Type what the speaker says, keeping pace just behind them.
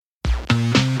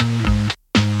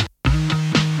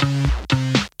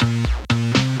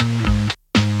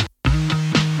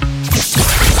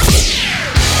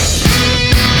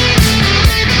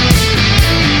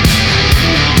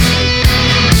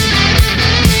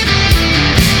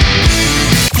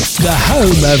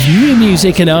home of new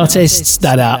music and artists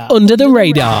that are under the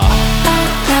radar. I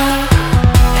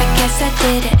guess I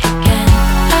did it again.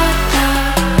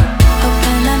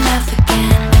 Open my mouth again.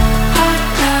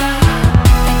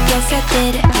 I guess I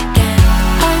did it again.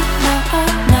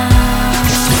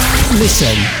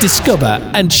 Listen, discover,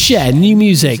 and share new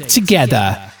music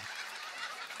together.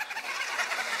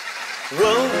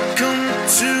 Welcome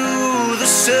to the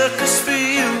circus for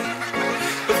you.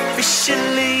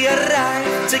 Officially arrived.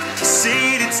 Take your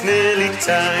seat, it's nearly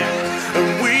time.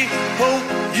 And we hope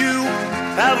you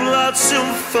have lots of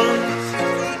fun.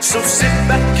 So sit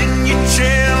back in your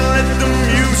chair, let the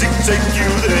music take you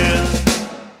there.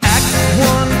 Act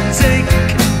one, take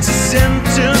to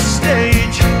center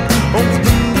stage. Open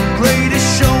the greatest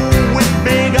show with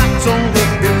big acts on the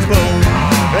hippo.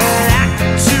 Act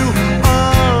two,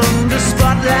 on the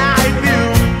spotlight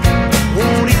view.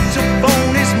 Won't eat your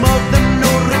phone, his mother,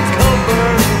 no recover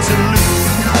to lose.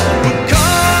 We're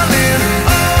calling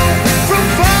all from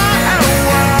far and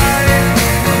wide.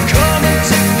 Come and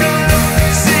take a look,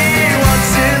 see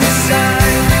what's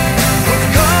inside. We're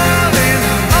calling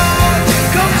all,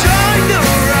 come join the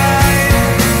ride.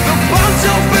 The bomb's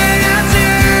open as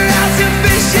your eyes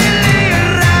officially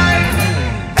arrive.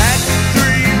 Act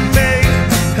three may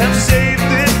have saved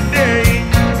the day.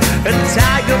 A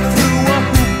tiger flew a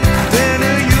hoop, then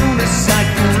a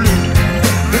unicycle flew.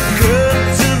 The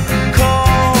curtain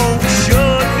call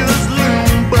sure does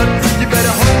loom, but you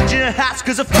better hold your hats,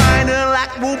 'cause a final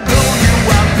act will blow you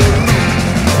out the loop.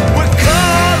 We're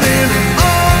calling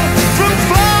all from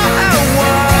far and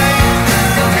wide.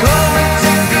 Come and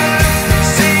take a look,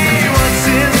 see what's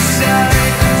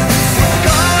inside. We're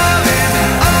calling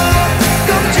all,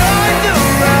 come join the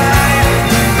ride.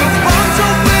 The bomb's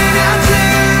open as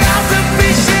your eyes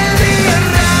officially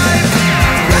arrive.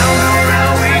 Round and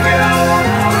round we go,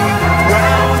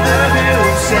 round the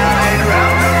hillside.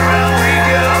 Round and round we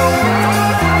go,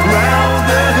 round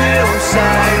the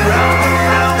hillside. Round and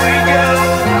round we go,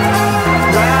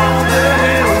 round the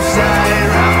hillside.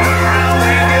 Round and round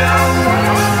we go,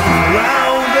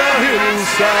 round the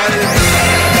hillside.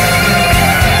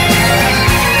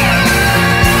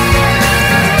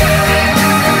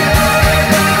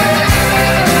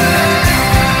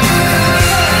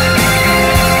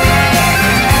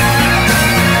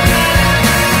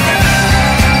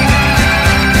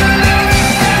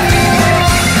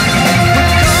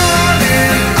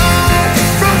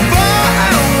 From far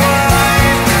and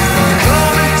wide,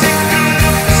 come and take a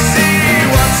look, see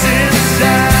what's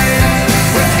inside.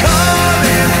 We're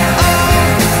calling all,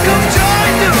 come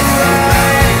join the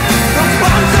ride. The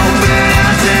bomb's open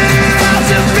as it has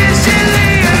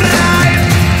officially arrived.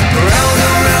 Round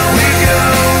and round we go,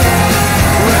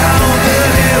 round the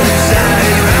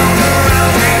hillside. Round and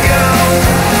round we go,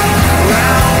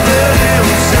 round the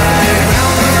hillside.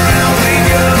 Round and round we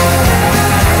go,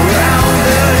 round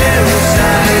the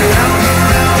hillside. Round and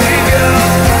round we go,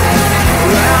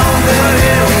 round the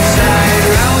hillside.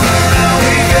 Round and round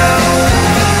we go,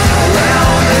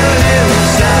 round the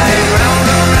hillside. Round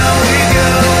and round we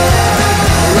go,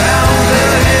 round the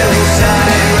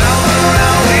hillside. Round and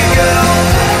round we go,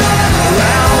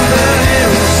 round the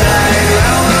hillside.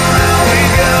 Round and round we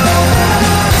go,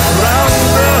 round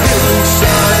the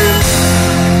hillside.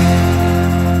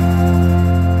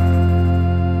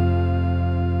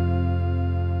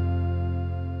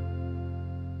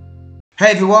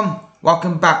 Hey everyone,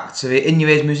 welcome back to the In Your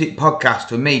Ears Music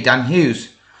Podcast with me, Dan Hughes.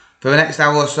 For the next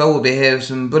hour or so, we'll be here with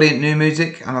some brilliant new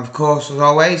music, and of course, as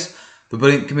always, the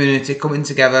brilliant community coming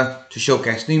together to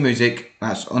showcase new music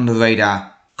that's under the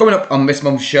radar. Coming up on this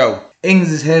month's show,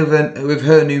 Ings is here with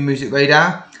her new music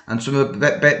radar and some of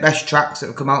the best tracks that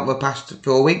have come out over the past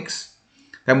 4 weeks.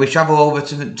 Then we travel over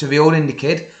to the old indie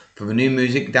kid for the new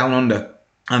music down under.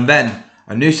 And then,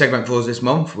 a new segment for us this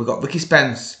month, we've got Ricky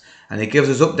Spence, and he gives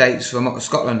us updates from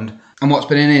Scotland and what's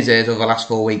been in his ears over the last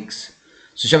 4 weeks.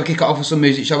 So shall we kick it off with some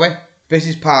music, shall we? This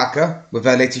is Parker with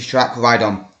their latest track, Ride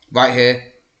On, right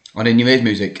here on In Your Ears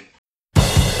Music.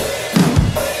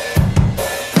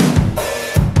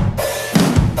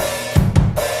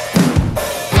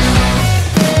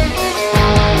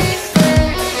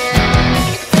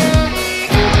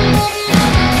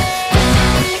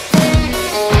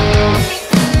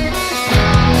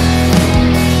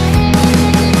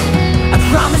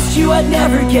 I'd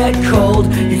never get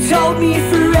cold. You told me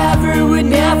forever would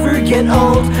never get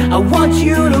old. I want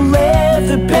you to live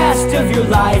the best of your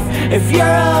life. If you're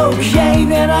okay,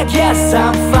 then I guess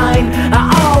I'm fine. I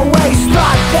always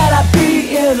thought that I'd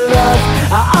be in love.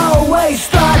 I always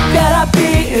thought that I'd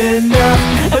be enough.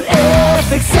 And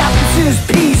if acceptance is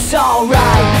peace,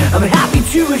 alright, I'm happy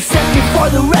to accept me for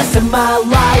the rest of my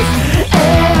life.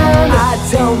 And I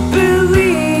don't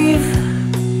believe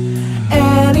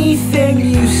anything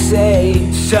you say,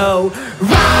 so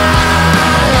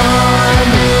ride on.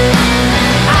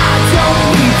 I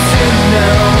don't need to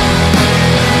know.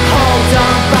 Hold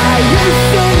on by your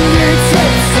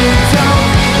fingertips and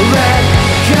don't let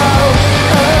go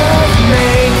of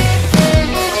me.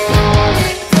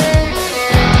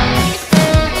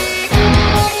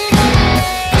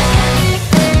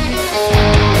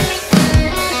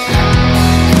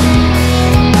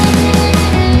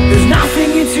 There's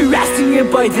nothing interesting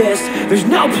about this. There's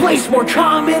no place more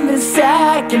common than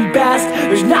second best.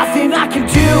 There's nothing I can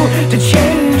do to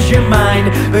change your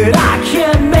mind, but I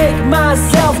can make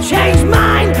myself change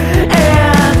mine.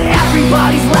 And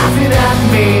everybody's laughing at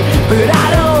me, but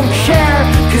I don't care,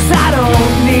 cause I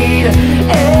don't need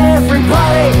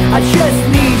everybody, I just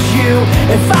need you.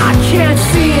 If I can't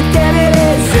see it, then it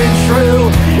isn't true.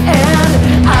 And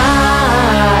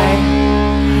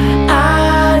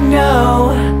I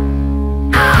know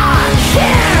I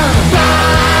can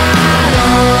ride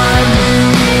on,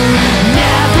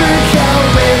 never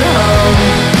going home.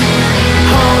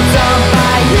 Hold on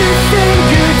by your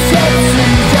fingertips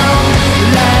and don't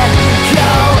let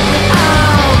go.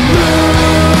 I'll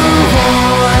move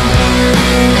on.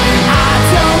 I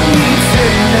don't need to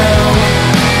know.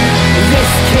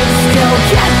 This can still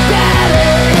get better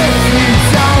if you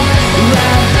don't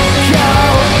let go.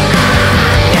 I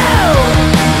know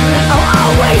I'll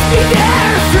always be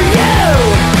there for you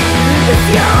if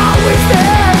you're always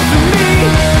there for me.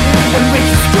 And we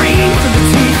can scream for the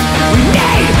teeth.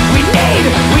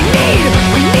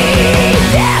 We need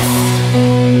this.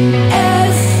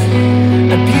 Is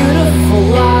a beautiful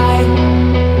lie,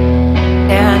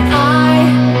 and I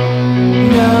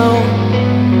know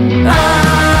I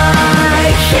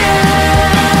can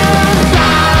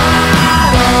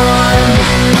ride on,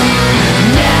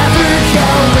 never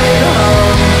going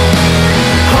home.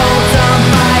 Hold on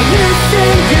by your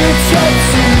fingertips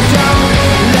and don't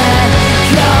let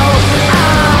go.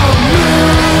 I'll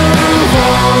move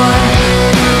on.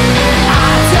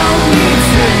 I don't need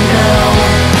to know.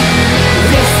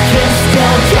 This can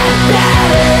still get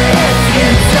better if you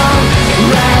don't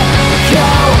let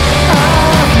go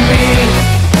of me.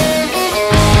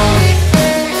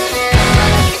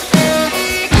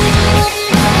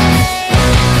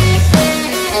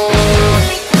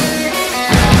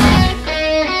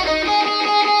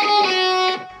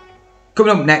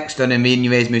 Coming up next on the Me and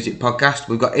Your Ears Music Podcast,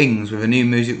 we've got Ings with a new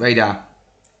music radar.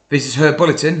 This is her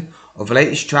bulletin of the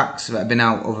latest tracks that have been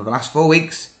out over the last 4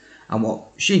 weeks and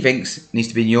what she thinks needs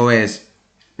to be in your ears.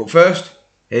 But first,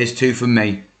 here's two from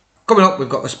me. Coming up, we've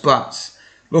got the Splats,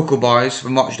 local boys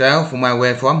from Rochdale, from where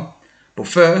we're from. But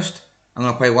first, I'm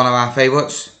going to play one of our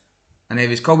favourites, and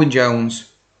here is Colin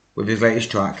Jones with his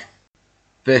latest track.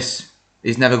 This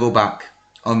is Never Go Back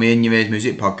on Me and Your Ears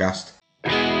Music Podcast.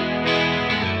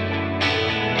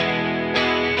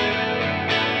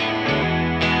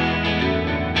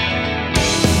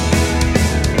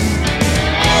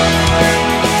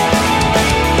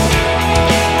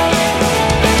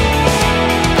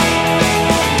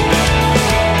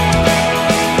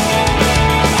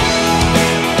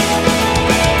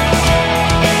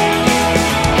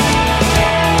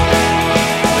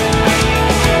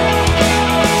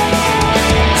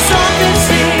 Something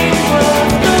seemed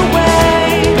worth the wait.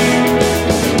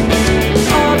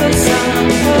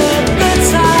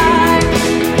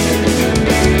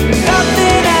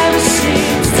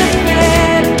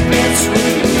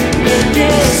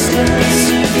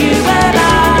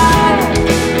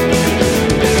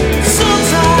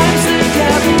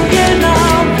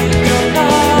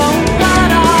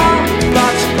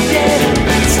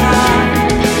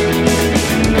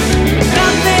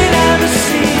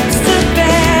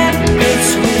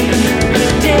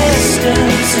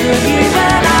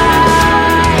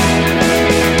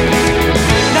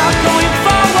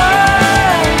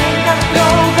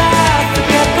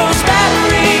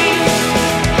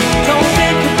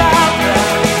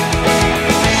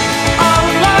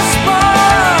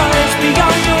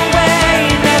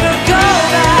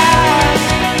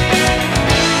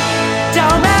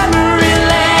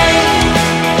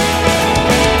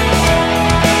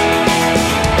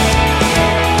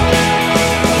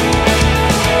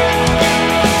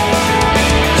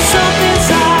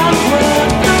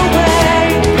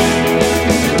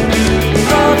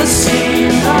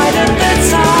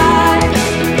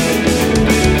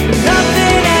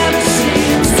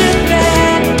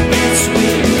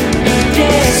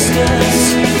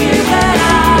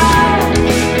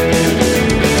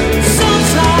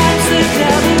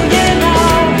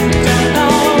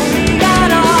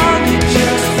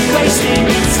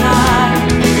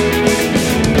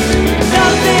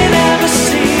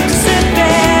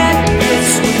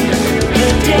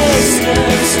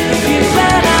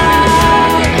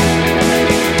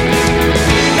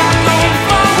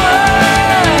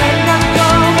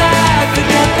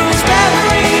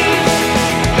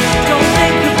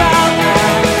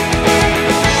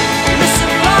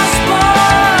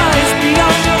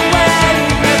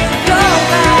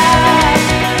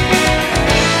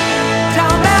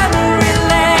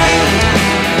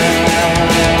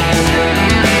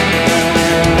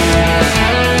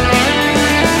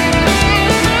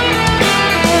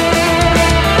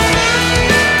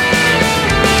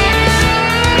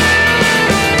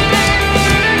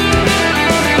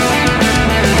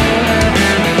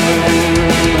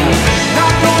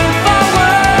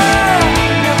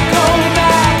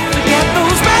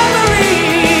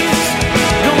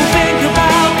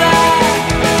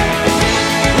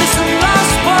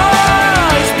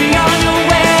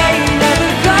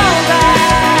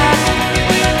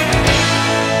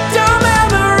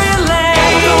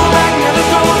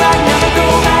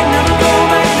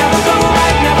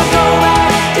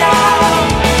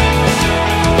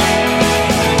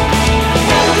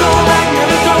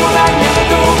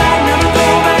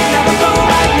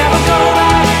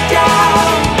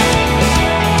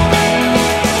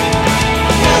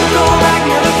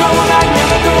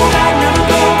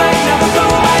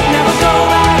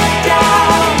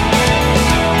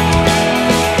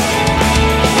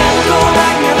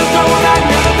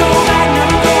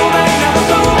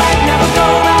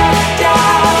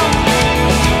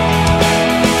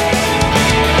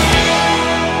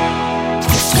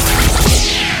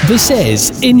 This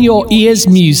is In Your Ears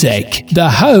Music, the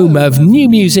home of new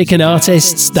music and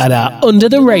artists that are under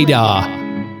the radar.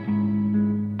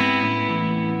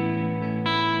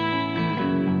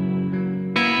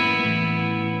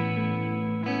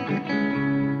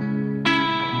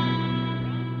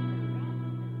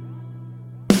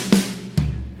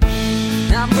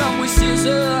 I'm from with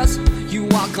scissors, you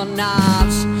walk on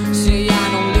knives. Say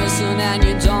I don't listen and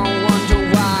you don't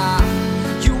wonder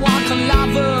why. You walk on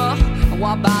lava, I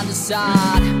walk by the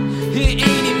side. It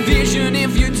ain't envision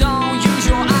if you don't use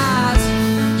your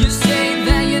eyes. You say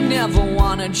that you never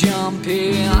wanna jump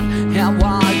in. How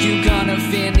are you gonna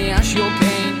finish your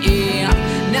painting?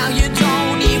 Now you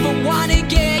don't even wanna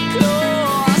get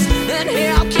close. And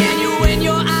how can you when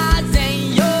your eyes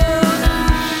ain't yours?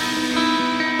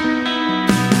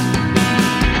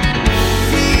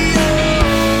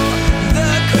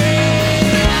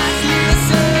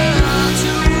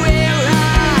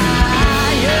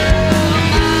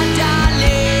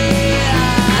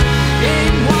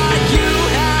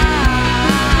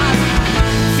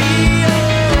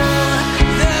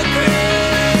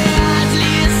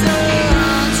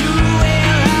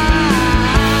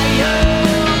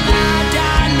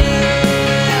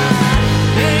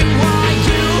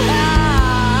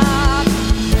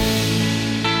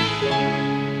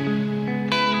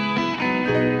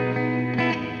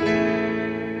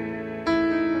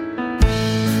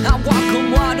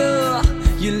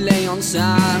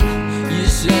 Sign. You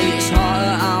say it's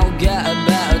harder, I'll get a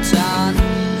better time.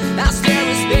 I stare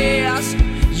at space,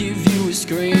 you view a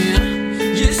screen.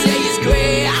 You say it's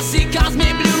grey, I see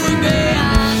cosmic blue and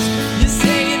beige. You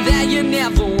say that you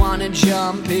never wanna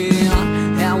jump in.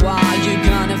 How are you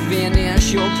gonna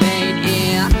finish your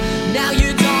painting? Now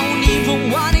you don't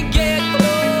even wanna get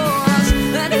close.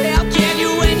 And how can you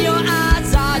when your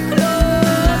eyes are closed?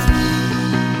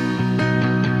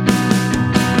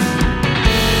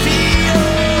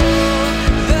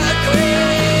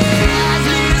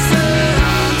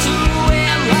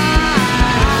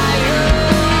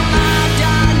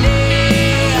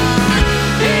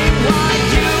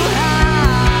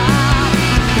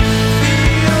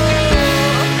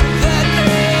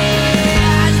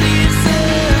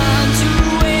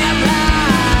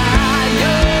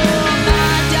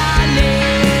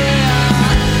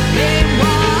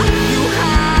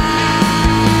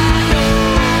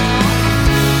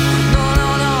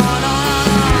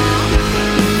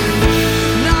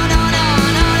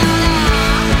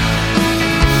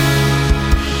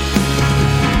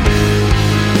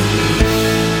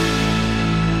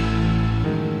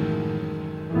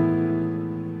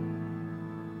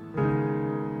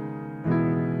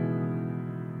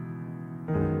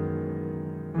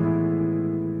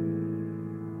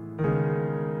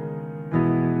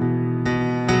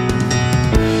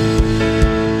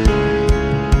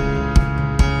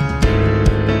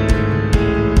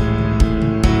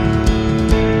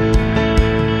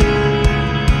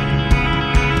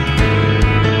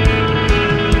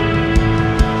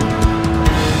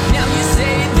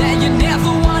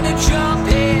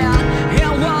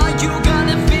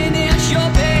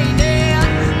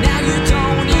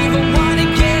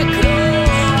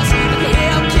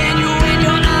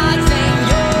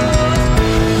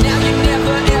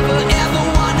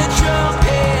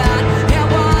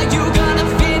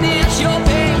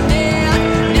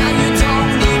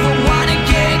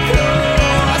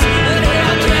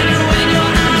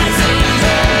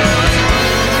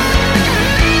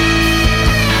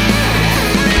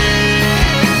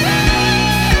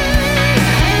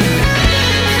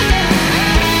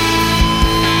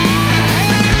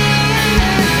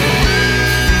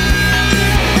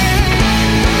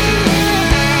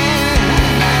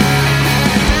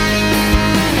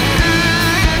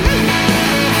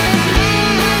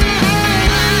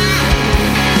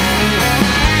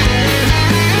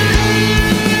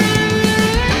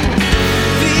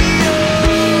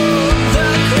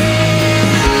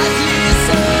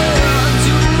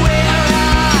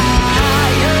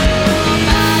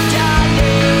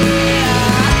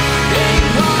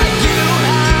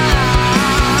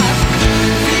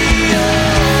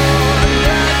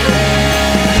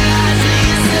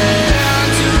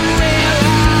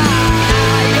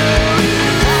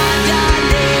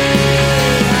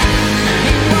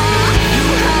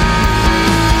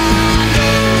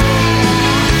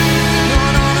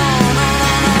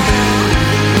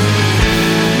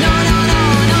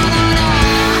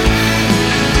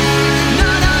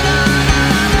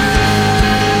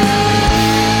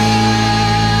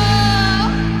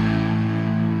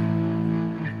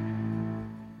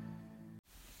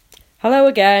 Hello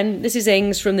again, this is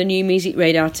Ings from the New Music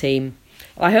Radar team.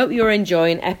 I hope you're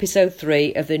enjoying episode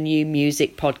 3 of the New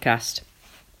Music podcast.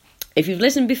 If you've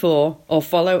listened before or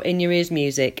follow In Your Ears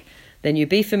Music, then you'll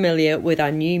be familiar with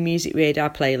our New Music Radar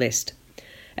playlist.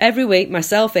 Every week,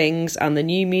 myself, Ings, and the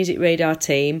New Music Radar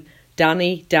team,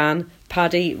 Danny, Dan,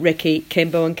 Paddy, Ricky,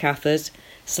 Kimbo and Cathers,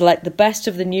 select the best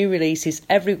of the new releases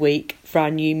every week for our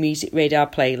New Music Radar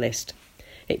playlist.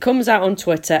 It comes out on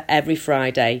Twitter every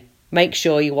Friday. Make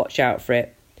sure you watch out for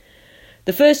it.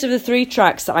 The first of the 3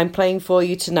 tracks that I'm playing for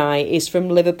you tonight is from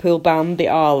Liverpool band The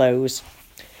Arlos.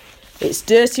 It's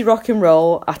dirty rock and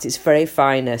roll at its very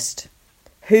finest.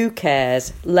 Who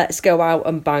cares? Let's go out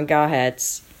and bang our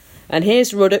heads. And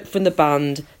here's Ruddock from the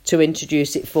band to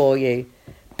introduce it for you.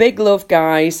 Big love,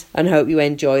 guys, and hope you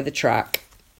enjoy the track.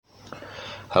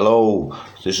 Hello,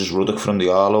 this is Ruddock from the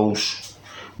Arlos.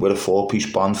 We're a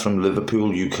 4-piece band from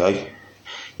Liverpool, UK.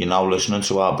 You're now listening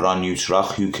to our brand new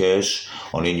track, Who Cares,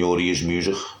 on In Your Ears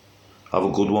Music. Have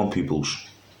a good one, peoples.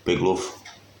 Big love.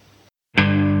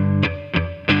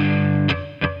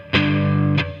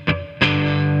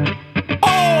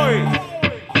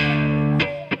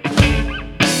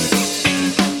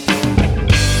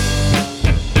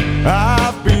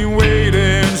 I've been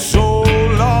waiting so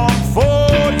long for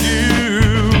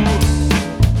you.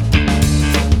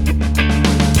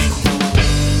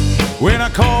 When I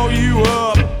call you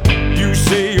up, you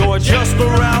say you're just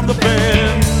around the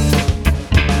bend.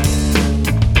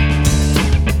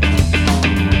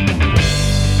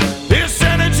 This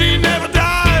energy never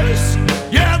dies,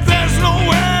 yeah, there's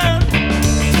no end.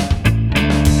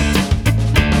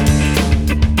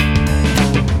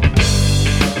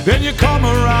 Then you come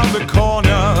around the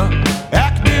corner,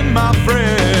 acting my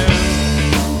friend.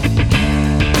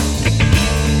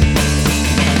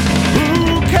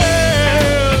 Who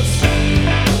cares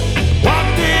what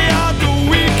the other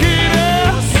weekend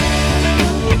is?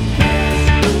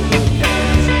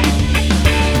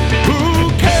 Who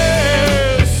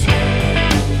cares?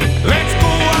 Let's go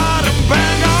out and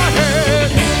bang our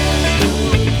heads.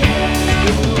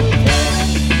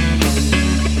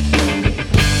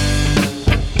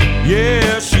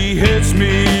 Yeah, she hits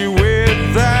me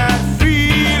with that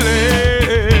feeling.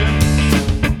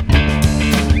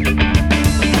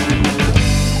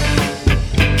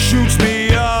 Shoots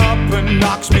me up and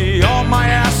knocks me on my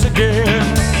ass again.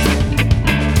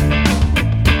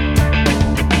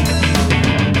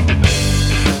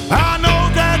 I know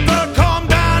that the calm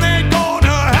down ain't gonna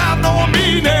have no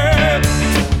meaning.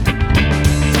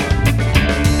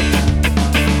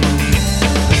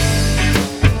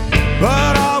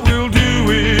 But I will do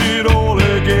it all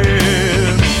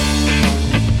again.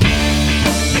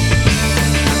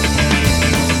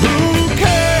 Who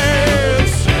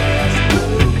cares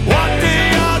what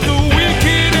the other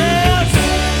weekend is?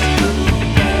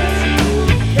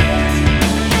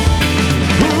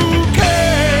 Who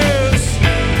cares?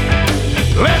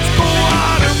 Let's go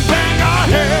out and bang our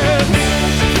heads.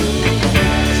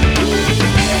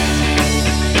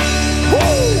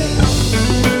 Woo!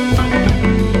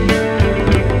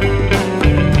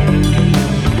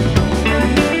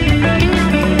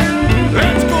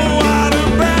 Let's go out and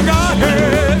bang our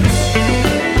heads.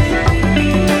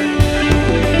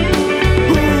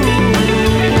 Who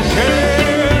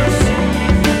cares?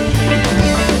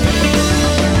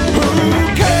 Who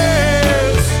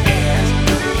cares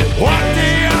what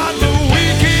the other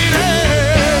weekend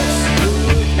is?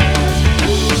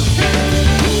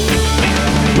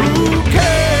 Who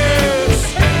cares?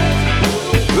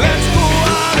 Let's go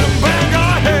out and bang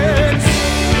our heads.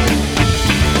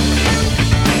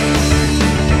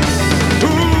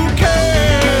 Who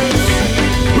cares?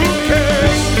 Who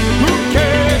cares? Who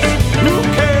cares? Who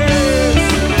cares?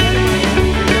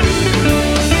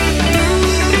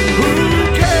 Who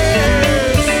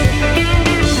cares?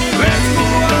 Let's go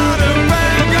out and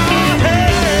bang our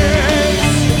heads.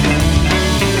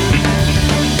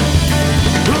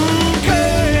 Who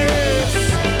cares?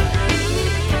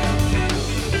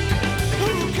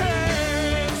 Who cares?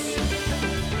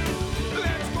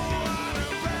 Let's go out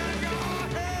and bang our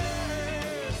heads.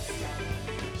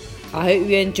 I hope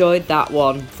you enjoyed that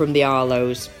one from the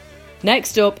Arlos.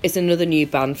 Next up is another new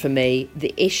band for me,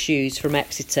 The Issues from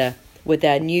Exeter, with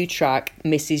their new track,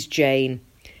 Mrs. Jane.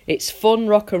 It's fun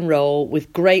rock and roll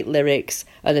with great lyrics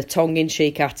and a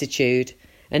tongue-in-cheek attitude.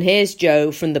 And here's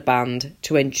Joe from the band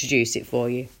to introduce it for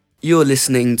you. You're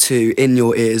listening to In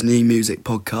Your Ears New Music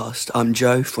podcast. I'm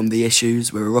Joe from The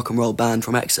Issues. We're a rock and roll band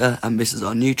from Exeter, and this is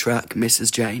our new track,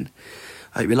 Mrs. Jane.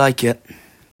 Hope you like it.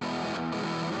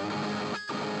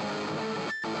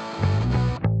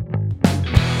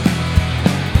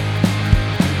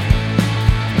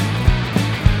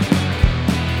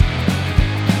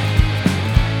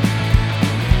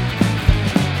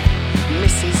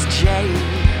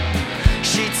 Jane.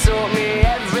 She taught me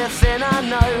everything I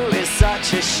know, it's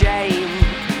such a shame.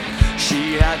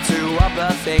 She had to up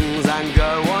her things and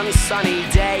go on sunny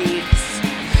dates.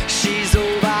 She's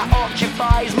all that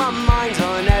occupies my mind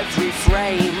on every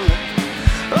frame,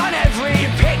 on every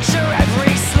picture,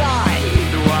 every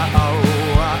slide. Whoa,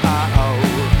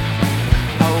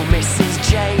 oh, Mrs.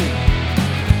 Jane.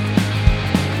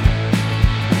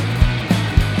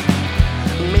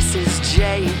 Mrs.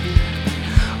 Jane.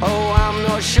 Oh, I'm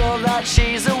not sure that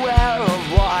she's aware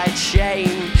of what I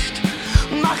changed.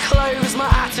 My clothes, my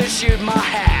attitude, my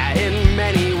hair, in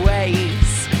many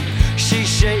ways. She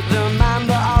shaped the man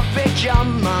that I've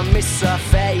become, I miss her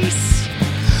face.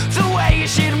 The way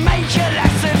she'd make her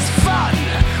lessons fun.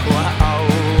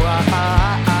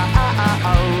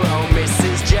 Oh,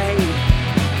 Mrs. Jane.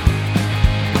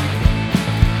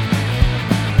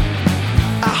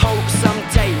 I hope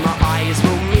someday my eyes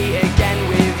will meet again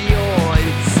with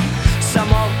yours.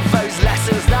 Some of those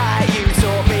lessons that you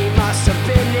taught me must have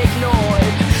been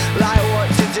ignored, like what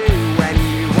to do when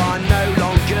you are no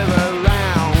longer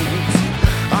around.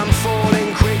 I'm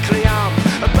falling quickly, I'm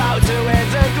about to hit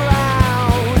the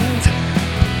ground.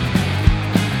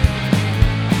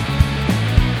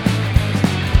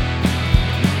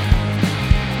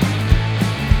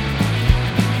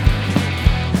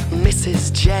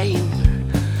 Mrs. Jane,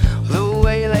 the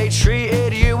way they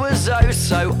treated you was oh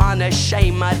so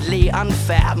unashamedly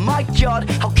unfair. My God,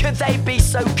 how could they be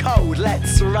so cold?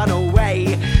 Let's run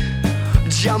away.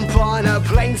 Jump on a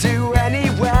plane to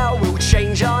anywhere, we'll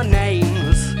change our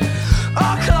names,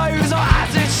 our clothes, our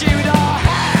attitude, our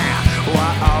hair.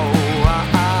 Whoa,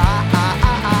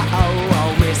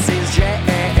 Mrs.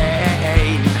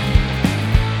 Jane.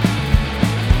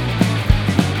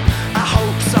 I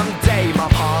hope someday my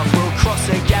path will cross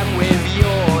again with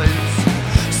yours.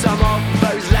 Some of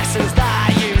those lessons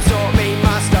that you taught me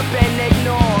must have been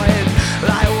ignored,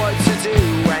 like what to do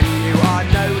when you are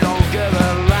no longer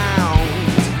around.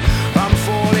 I'm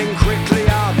falling quickly,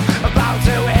 I'm about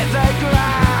to hit the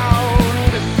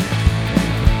ground.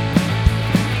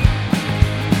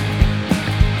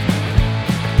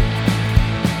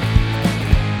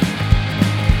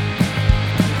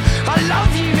 I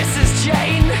love you, Mrs.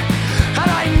 Jane, and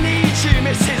I need you,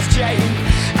 Mrs. Jane.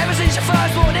 Ever since you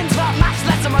first walked into that maths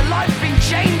lesson, my life's been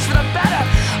changed for the better.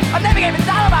 I never gave a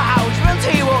damn about algebra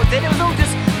until you walked in. It was all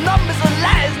just numbers and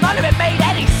letters. None of it made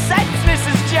any sense,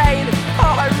 Mrs. Jane.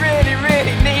 Oh, I really,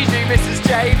 really need you, Mrs.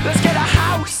 Jane. Let's get a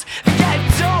house, and get a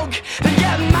dog, and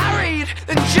get married,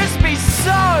 and just be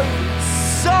so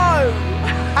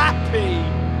happy.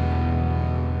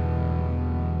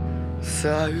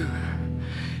 So,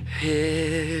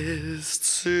 here's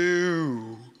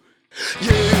to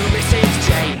you, Mrs.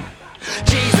 Jane.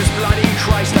 Jesus bloody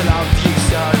Christ, I love you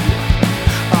so.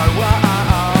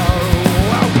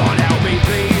 Oh, God help me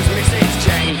please, Mrs.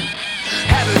 Jane.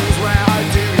 Heaven's where I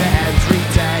do it every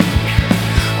day.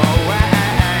 Oh,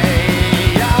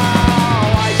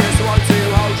 I just want to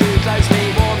hold you closely,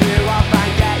 warm you up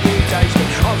and get you toasted.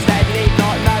 Ofsted need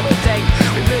not know a thing.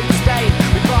 We move to Spain,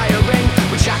 we buy a ring,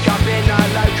 we shack up in a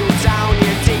local town.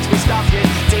 You teach me stuff, you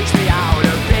teach me how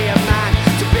to be a man,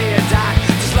 to be a dad,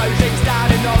 to slow things down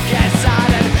and not get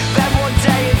sad. And then one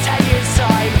day in 10 years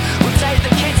time, we'll take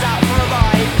the kids out for a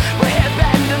ride. We'll hit a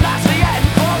bend and that's the end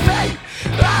for me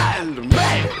and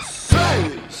Mrs.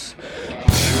 Jane.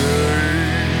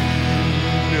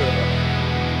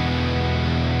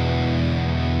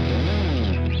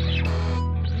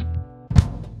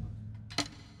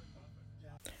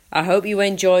 I hope you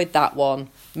enjoyed that one,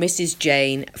 Mrs.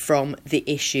 Jane from The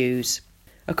Issues.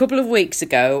 A couple of weeks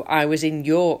ago, I was in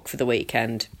York for the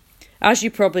weekend. As you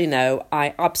probably know,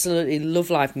 I absolutely love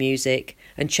live music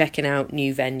and checking out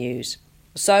new venues.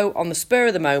 So, on the spur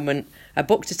of the moment, I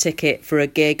booked a ticket for a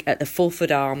gig at the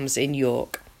Fulford Arms in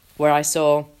York, where I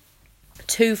saw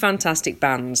two fantastic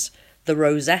bands, the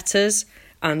Rosettas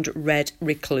and Red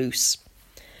Recluse.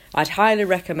 I'd highly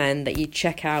recommend that you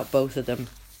check out both of them.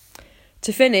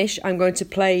 To finish, I'm going to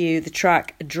play you the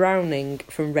track Drowning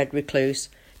from Red Recluse,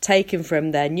 taken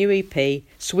from their new EP,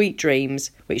 Sweet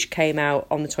Dreams, which came out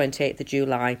on the 28th of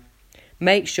July.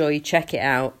 Make sure you check it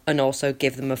out and also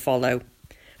give them a follow.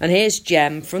 And here's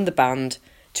Jem from the band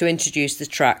to introduce the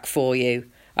track for you.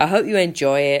 I hope you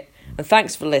enjoy it, and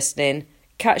thanks for listening.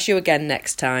 Catch you again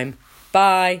next time.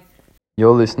 Bye.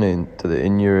 You're listening to the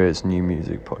In Your Ears New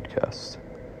Music Podcast.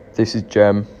 This is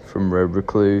Jem from Red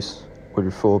Recluse. We're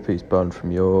a four-piece band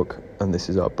from York, and this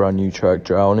is our brand new track,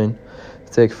 Drowning,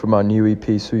 taken from our new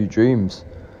EP, Sweet Dreams.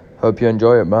 Hope you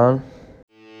enjoy it, man.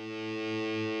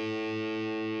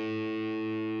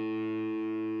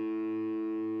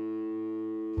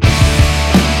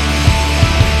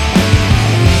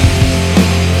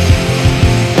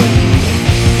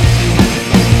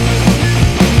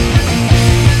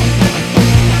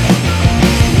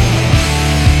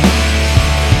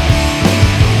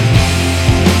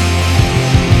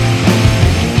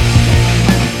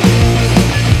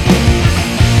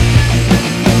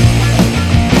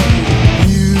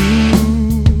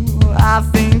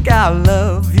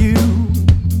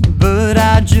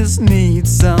 I just need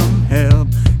some help,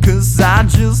 'cause I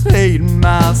just hate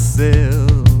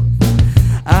myself.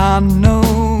 I know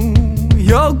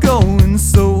you're going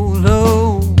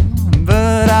solo,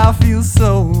 but I feel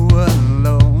so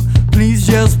alone. Please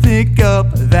just pick up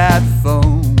that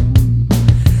phone.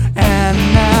 And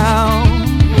now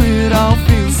it all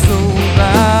feels so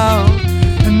loud,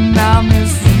 and I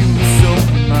miss you so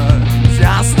much.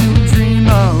 I still dream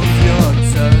of your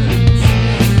touch,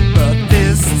 but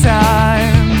this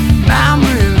time I'm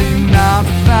really not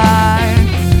fine.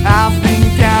 I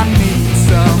think I need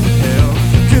some help,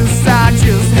 'cause I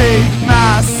just hate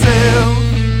myself.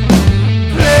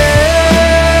 Please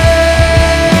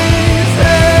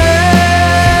help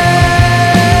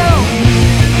me.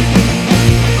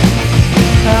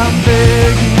 I'm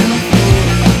begging for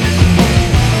it.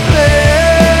 Please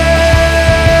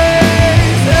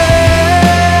help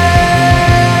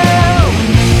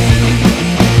me.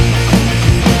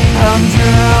 I'm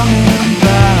drowning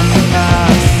by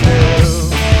myself.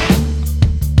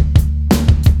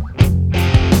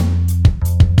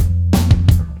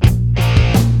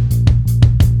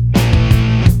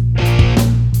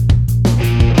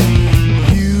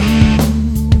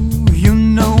 You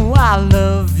know I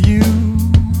love you,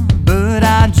 but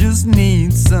I just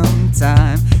need some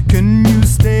time. Can you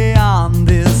stay on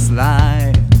this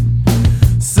line?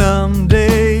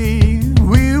 Someday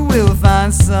we will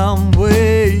find some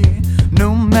way.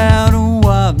 No matter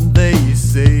what they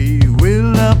say,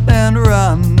 we'll up and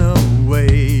run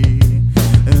away.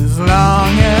 As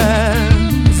long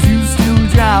as you still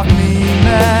drive me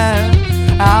mad,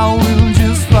 I will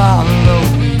just follow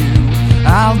you.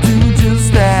 I'll do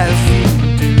just as you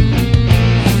do,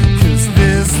 'cause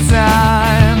this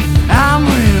time I'm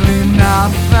really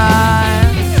not fine.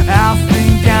 I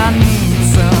think I need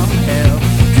some help,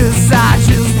 'cause I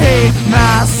just hate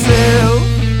myself.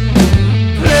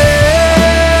 Please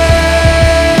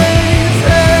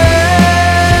help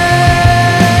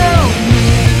me.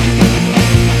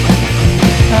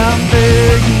 I'm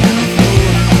begging for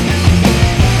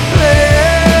it.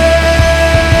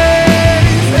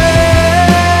 Please help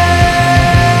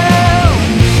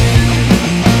me.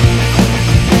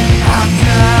 I'm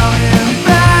drowning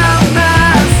by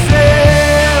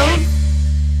myself.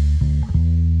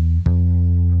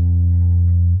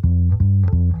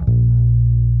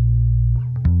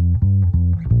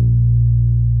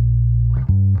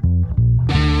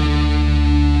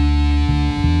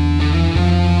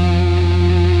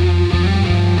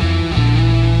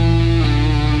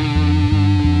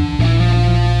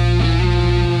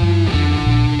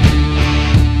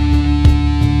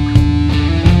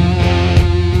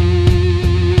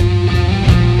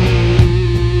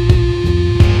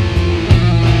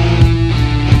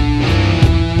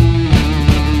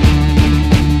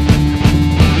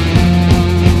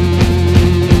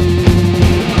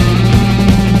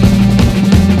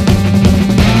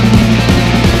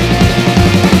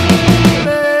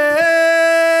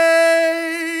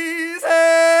 Please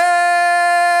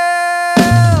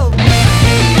help me.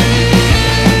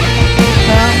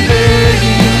 I'm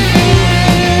begging for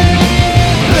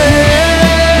it.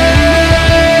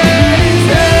 Please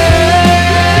help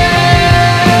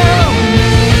me.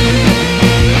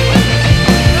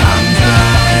 I'm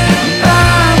drowning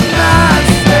by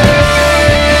myself.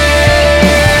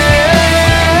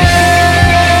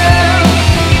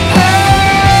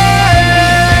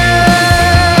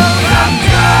 I'm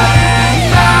drowning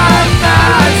by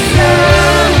myself.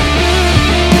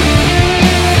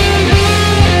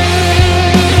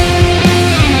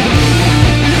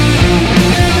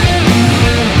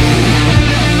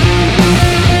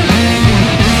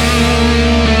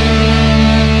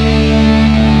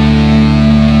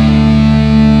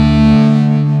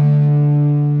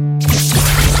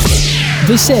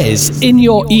 This is In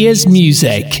Your Ears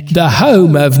Music, the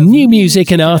home of new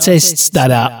music and artists that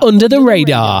are under the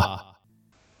radar.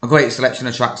 A great selection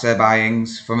of tracks there by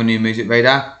Ings from a New Music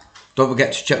Radar. Don't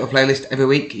forget to check the playlist every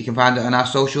week. You can find it on our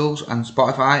socials and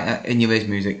Spotify at In Your Ears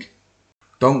Music.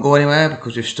 Don't go anywhere,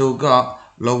 because we've still got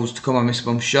loads to come on Mr.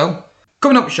 Bum's show.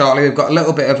 Coming up shortly, we've got a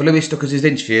little bit of Louis Stuckers'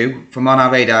 interview from On Our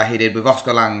Radar he did with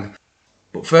Oscar Lang.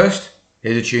 But first,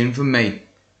 here's a tune from me.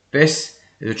 This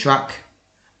is a track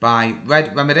by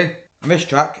Red Remedy, and this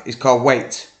track is called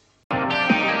Wait.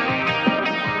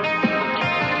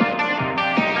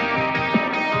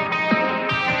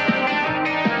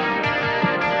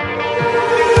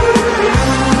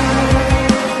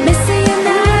 Missing you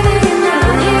now that you're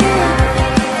not here.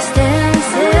 Standing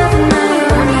still in my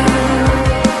own view.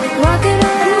 Walking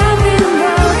around being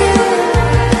broken.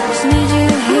 Just need you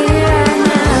here right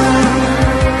now.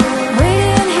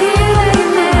 Waiting here like you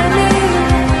met me.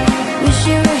 Wish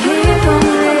you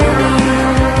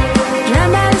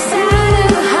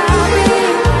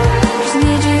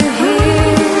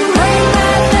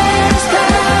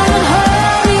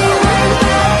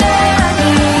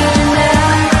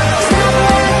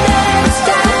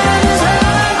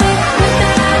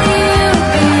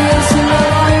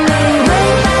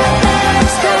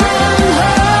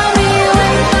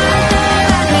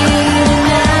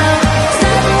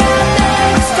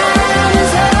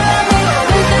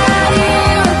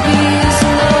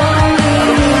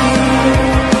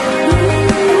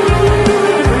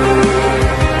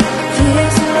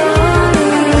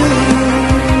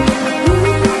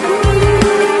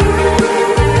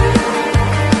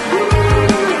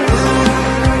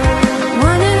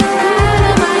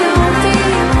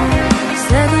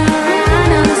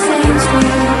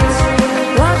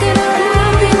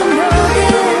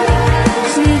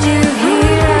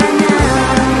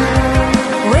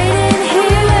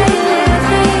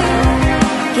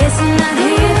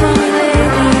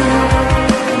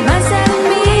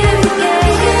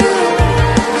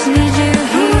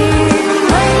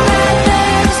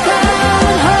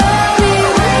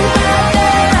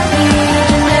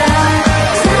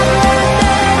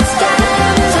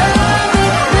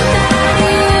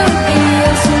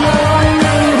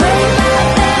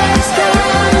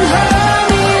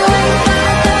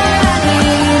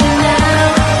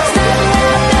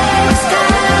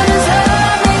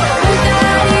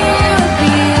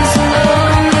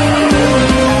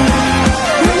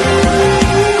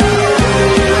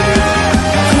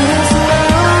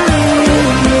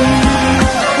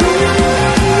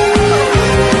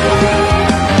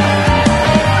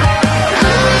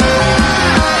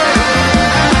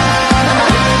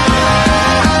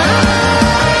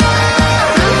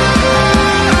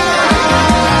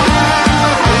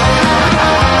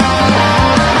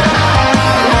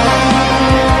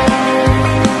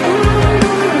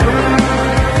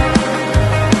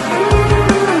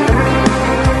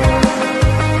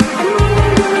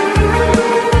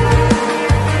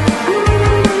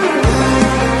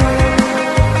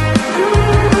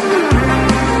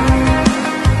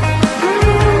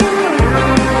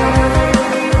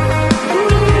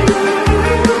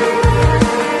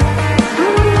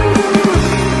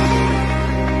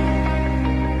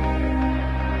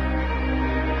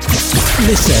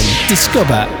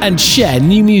discover and share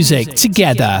new music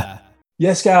together.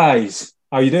 Yes, guys.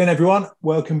 How you doing, everyone?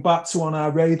 Welcome back to On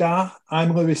Our Radar.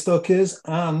 I'm Lewis Duckers,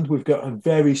 and we've got a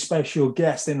very special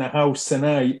guest in the house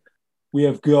tonight. We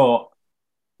have got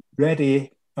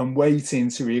ready and waiting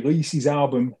to release his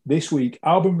album this week,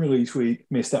 album release week,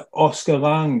 Mr. Oscar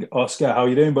Lang. Oscar, how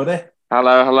you doing, buddy?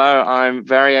 Hello. I'm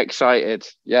very excited.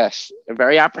 Yes,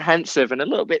 very apprehensive and a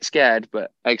little bit scared,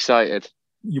 but excited.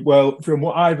 Well, from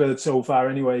what I've heard so far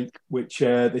anyway, which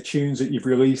the tunes that you've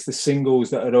released, the singles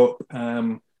that are up,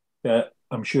 that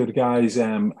I'm sure the guys,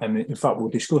 and in fact, we'll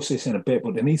discuss this in a bit,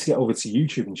 but they need to get over to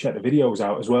YouTube and check the videos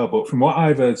out as well. But from what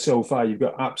I've heard so far, you've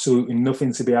got absolutely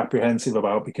nothing to be apprehensive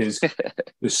about because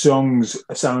the songs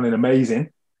are sounding amazing.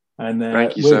 And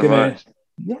Thank you so much.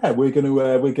 Yeah, we're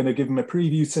gonna give them a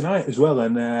preview tonight as well,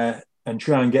 and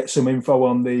try and get some info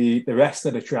on the rest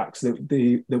of the tracks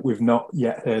that we've not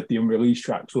yet heard, the unreleased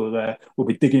tracks. We'll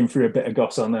be digging through a bit of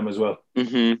goss on them as well.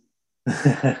 Mm-hmm.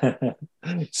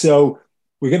 So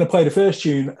we're going to play the first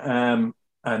tune,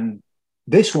 and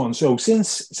this one. So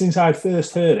since I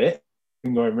first heard it,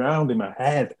 been going round in my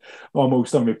head,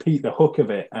 almost on repeat, the hook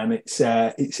of it, and it's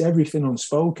Everything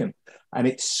Unspoken, and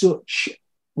it's such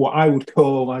what I would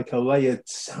call like a layered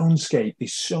soundscape.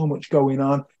 There's so much going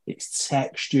on. It's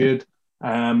textured,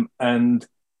 and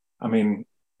I mean,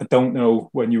 I don't know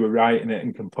when you were writing it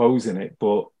and composing it,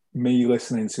 but me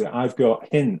listening to it, I've got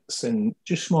hints, and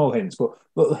just small hints, but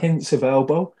little hints of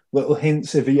Elbow, little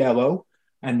hints of ELO,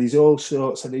 and there's all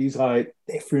sorts of these like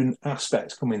different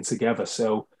aspects coming together.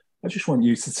 So I just want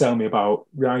you to tell me about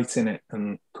writing it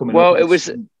and coming up with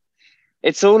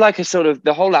it's all like a sort of,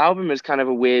 the whole album is kind of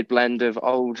a weird blend of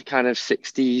old kind of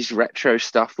 60s retro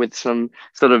stuff with some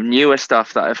sort of newer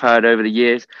stuff that I've heard over the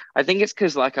years. I think it's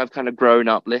because like I've kind of grown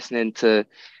up listening to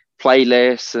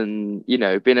playlists and, you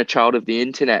know, been a child of the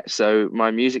internet. So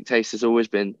my music taste has always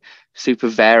been super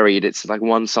varied. It's like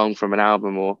one song from an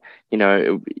album, or, you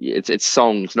know, it's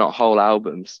songs, not whole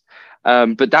albums.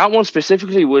 But that one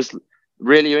specifically was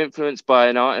really influenced by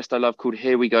an artist I love called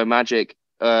Here We Go Magic.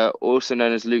 Also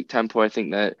known as Luke Tempo, I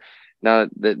think that now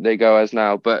that they go as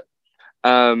now. But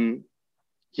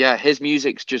yeah, his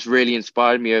music's just really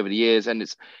inspired me over the years, and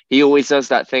he always does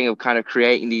that thing of kind of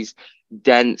creating these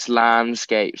dense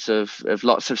landscapes of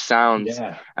lots of sounds.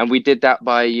 Yeah. And we did that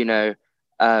by, you know,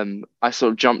 I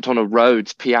sort of jumped on a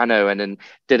Rhodes piano and then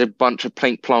did a bunch of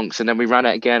plink plonks, and then we ran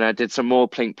it again. I did some more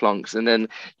plink plonks, and then,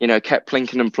 you know, kept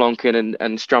plinking and plonking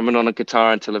and strumming on a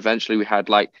guitar until eventually we had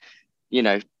like, you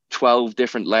know, 12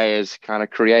 different layers, kind of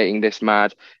creating this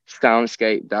mad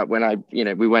soundscape that when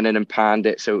we went in and panned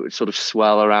it so it would sort of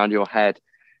swell around your head.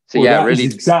 So well, yeah, really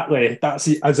that's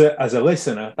as a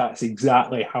listener, that's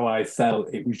exactly how I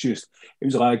felt. It was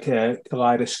like a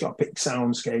kaleidoscopic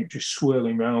soundscape just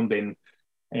swirling around in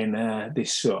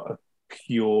this sort of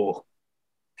pure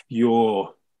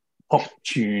pop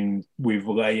tune with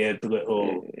layered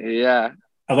little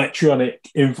electronic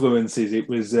influences. It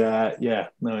was that's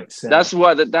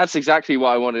exactly what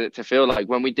I wanted it to feel like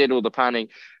when we did all the panning.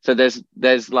 So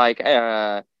there's like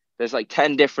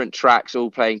 10 different tracks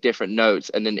all playing different notes,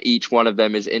 and then each one of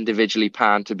them is individually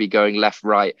panned to be going left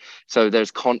right. So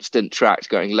there's constant tracks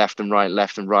going left and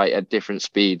right at different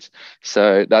speeds.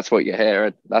 So that's what you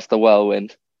hear. That's the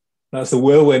whirlwind. That's the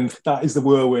whirlwind. That is the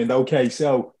whirlwind. Okay,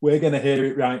 so we're going to hear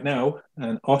it right now.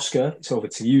 And Oscar, it's over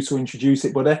to you to introduce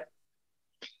it, buddy.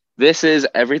 This is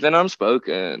Everything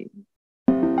Unspoken.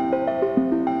 1,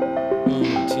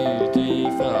 2,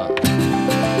 3, 4.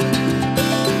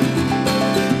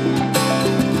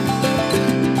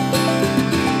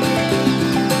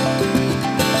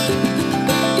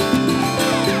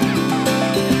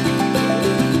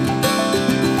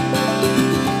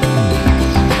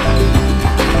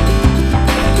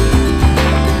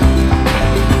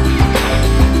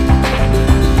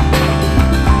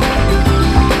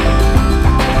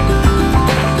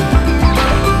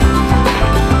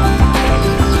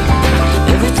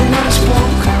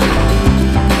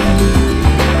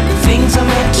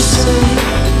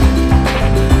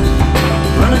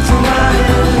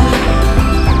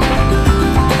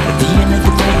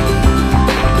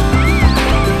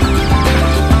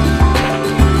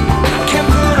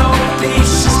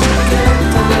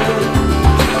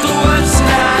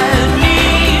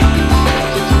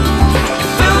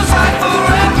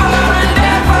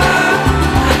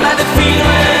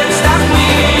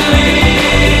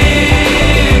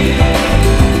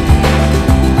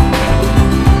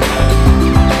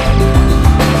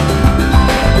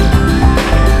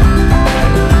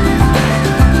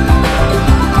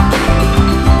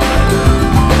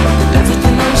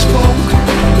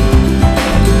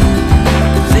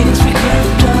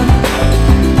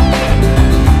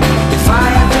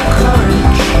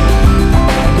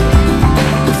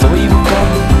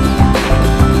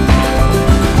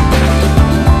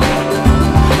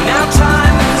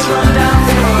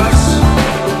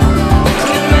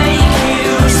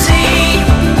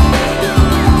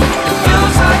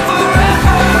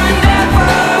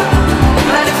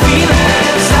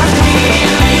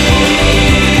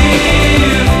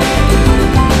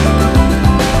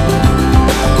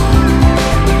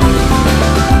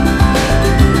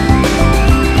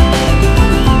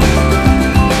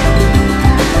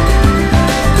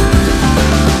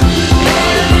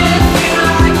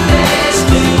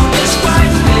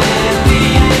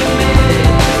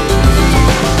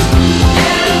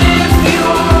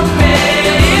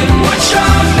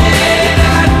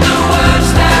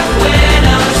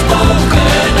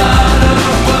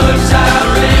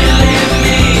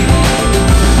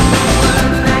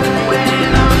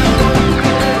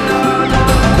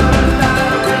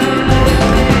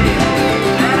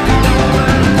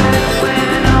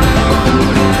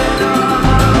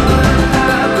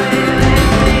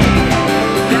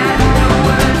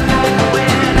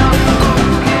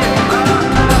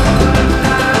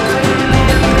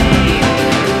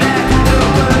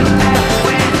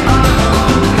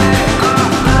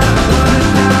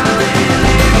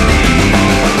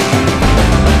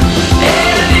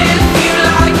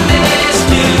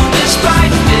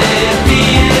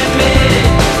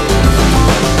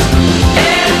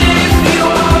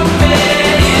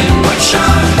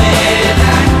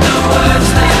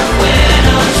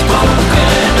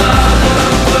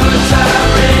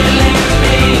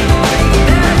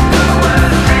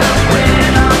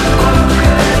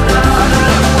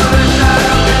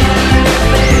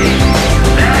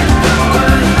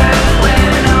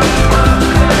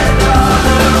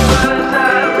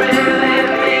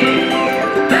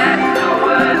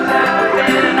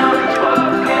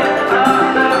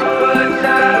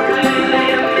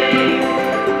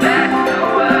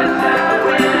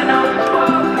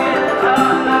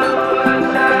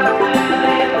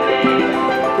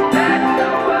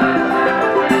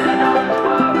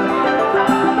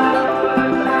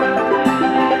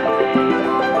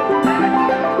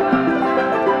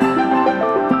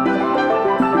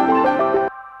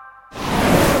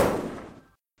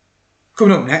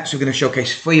 Coming up next, we're going to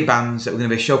showcase 3 bands that we're going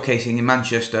to be showcasing in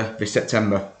Manchester this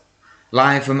September.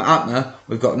 Live from Atna,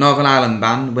 we've got Northern Ireland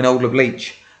band Winola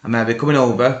Bleach, and they'll be coming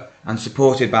over and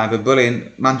supported by the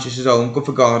brilliant Manchester's own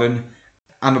Guthrie Gordon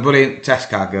and the brilliant Test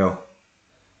Car Girl.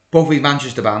 Both these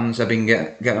Manchester bands have been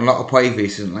getting a lot of play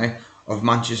recently of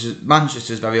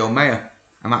Manchester's very own mayor,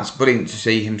 and that's brilliant to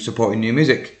see him supporting new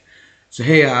music. So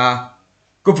here are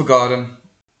Guthrie Gordon,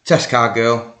 Test Car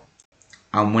Girl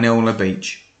and Winola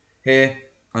Beach, here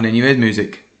on In Your Ears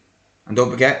Music. And don't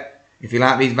forget, if you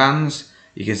like these bands,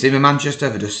 you can see them in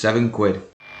Manchester for just £7.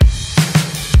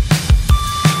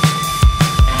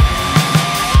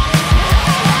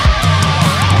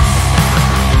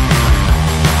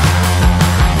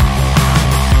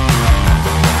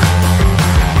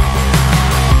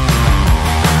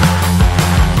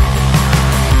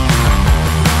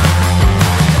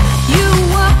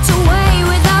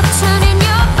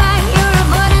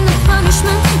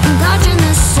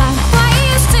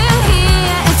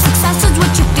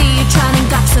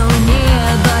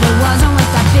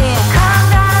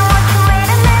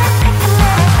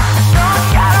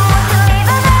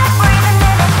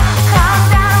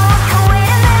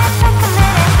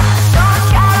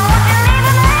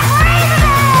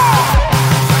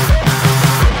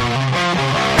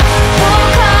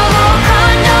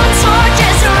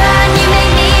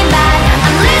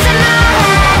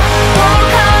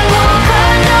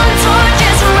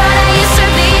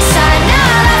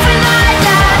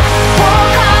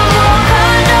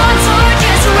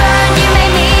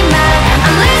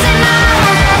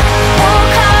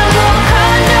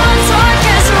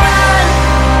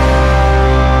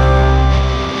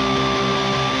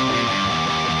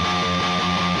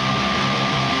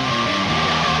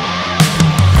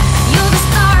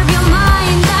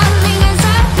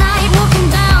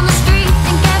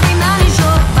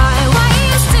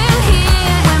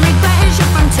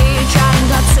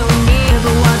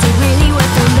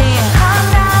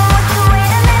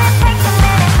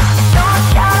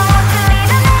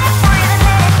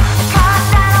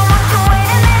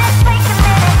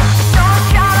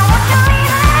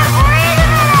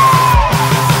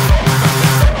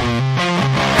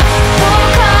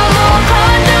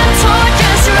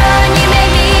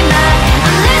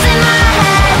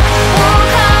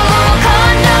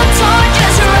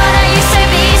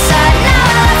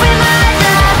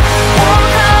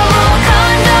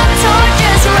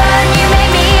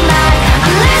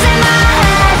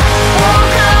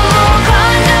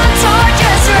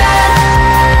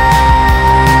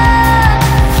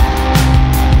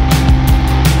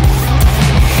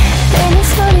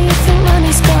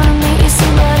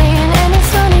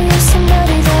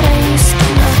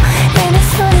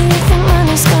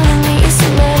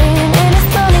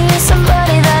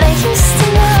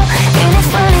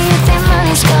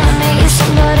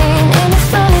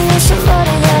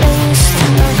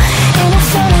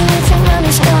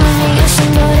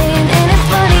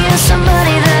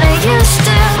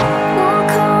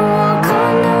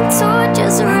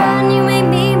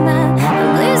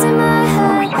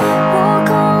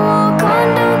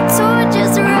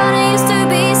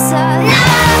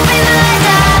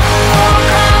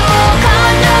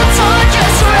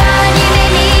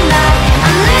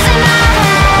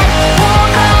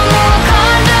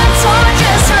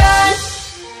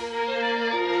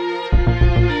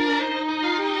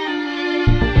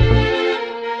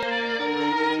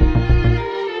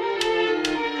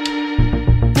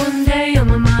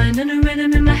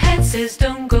 says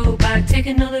don't go back, take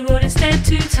another road instead.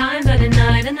 2 times I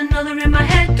denied, and another in my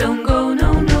head. Don't go,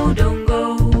 no, no, don't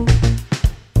go.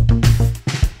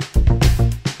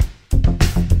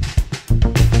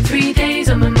 Three days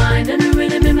on my mind and a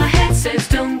rhythm in my head says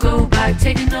don't go back,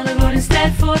 take another road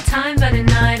instead. 4 times I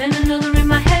denied, and another in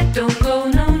my head. Don't go,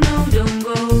 no, no, don't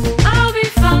go. I'll be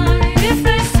fine if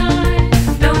there's time.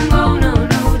 Don't go, no,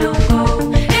 no, don't go.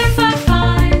 If I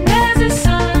find there's a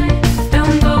sign.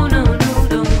 Don't go, no, no,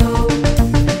 don't go.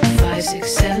 5,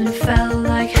 6, 7 felt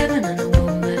like heaven, and I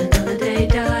won't let another day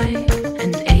die.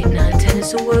 And 8, 9, 10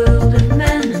 is a world of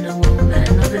men, and I won't let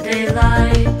another day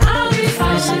lie. I'll be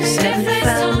 5, 6, 7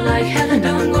 felt like heaven.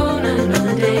 Don't go, no,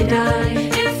 another day die.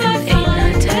 And 8,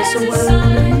 9, 10 is a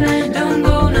world of men. Don't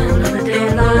go, no, another day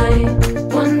lie.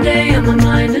 One day on my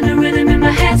mind and a rhythm in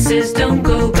my head says don't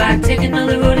go back, take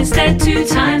another road instead. 2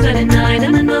 times I denied,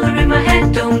 and another in my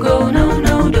head. Don't go, no,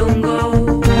 no, don't go.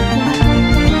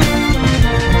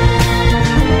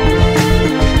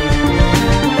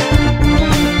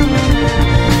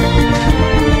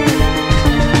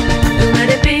 Don't let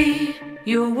it be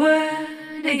your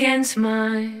word against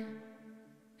mine.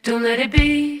 Don't let it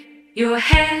be your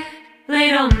head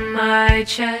laid on my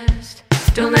chest.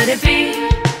 Don't let it be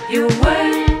your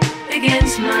word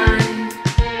against mine.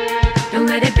 Don't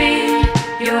let it be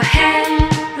your head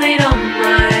laid on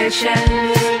my chest.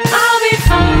 I'll be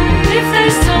fine if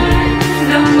there's time.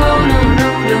 Don't go, no, no,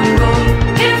 don't go.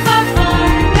 If I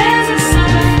find there's a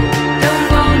sign, don't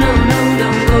go, no, no,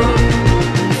 don't go.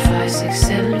 5, 6,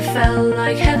 7 felt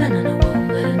like heaven, and I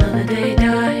won't let another day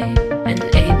die. And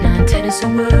 8, 9, 10 is a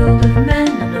world of men,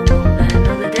 and I won't let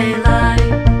another day lie.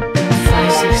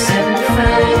 5, 6, 7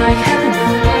 felt like heaven, and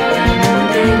I won't let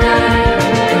another day die.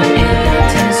 And 8, 9,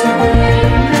 10 is a world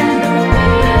of men, and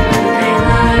I won't let another day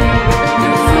lie.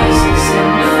 5, 6,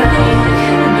 7 felt like heaven, and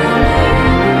I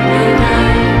won't let another day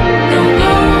die. Don't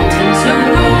go, don't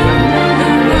go,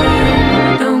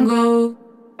 don't go.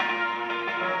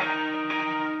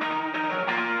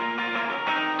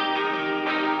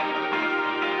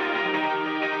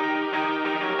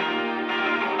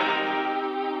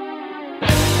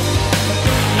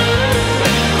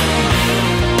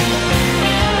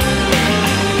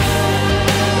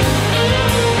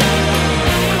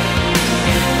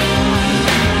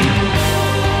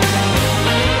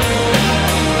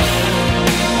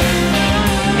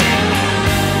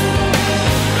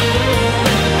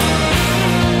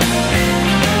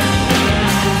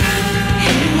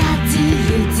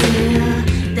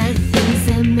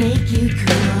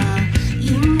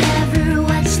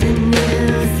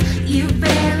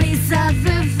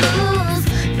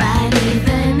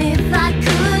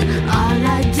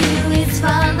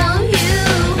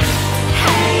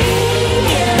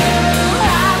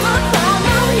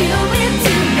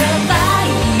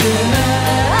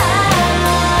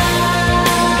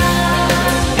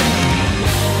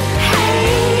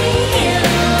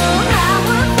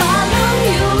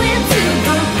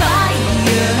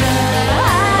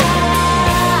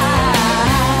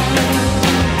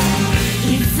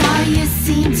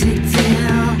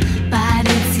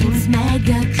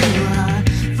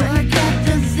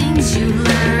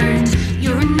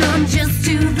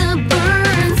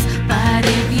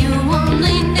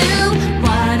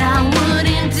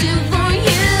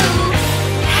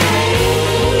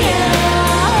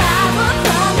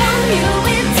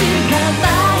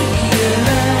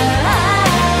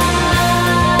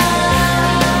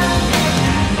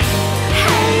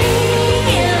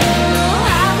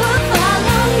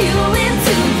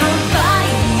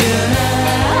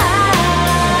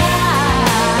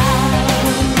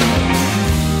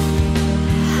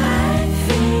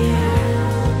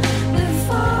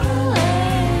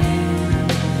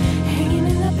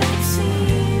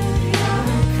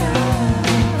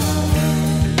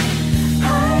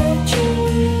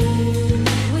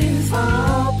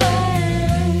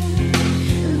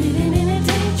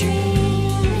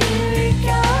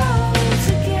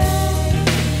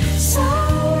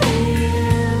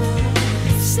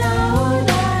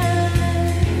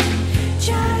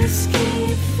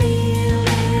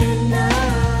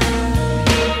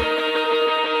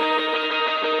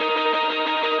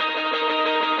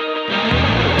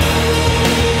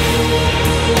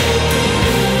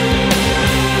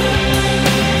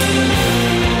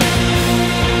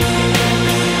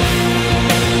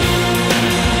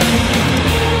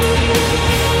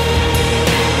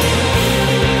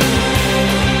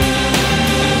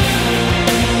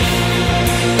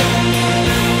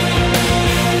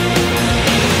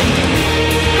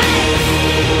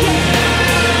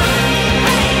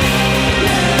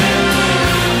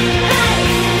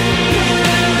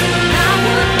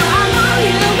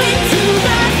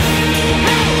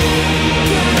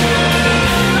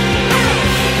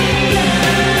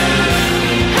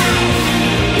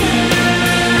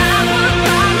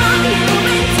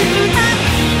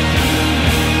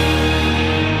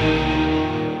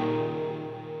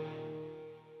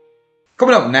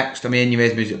 Coming up next on the In Your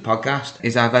Ears Music Podcast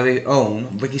is our very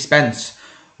own Ricky Spence,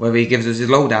 where he gives us his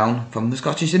lowdown from the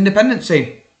Scottish independent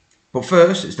scene. But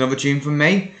first, it's another tune from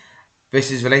me. This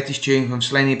is the latest tune from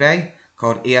Slaney Bay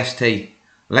called EST.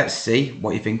 Let's see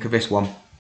what you think of this one.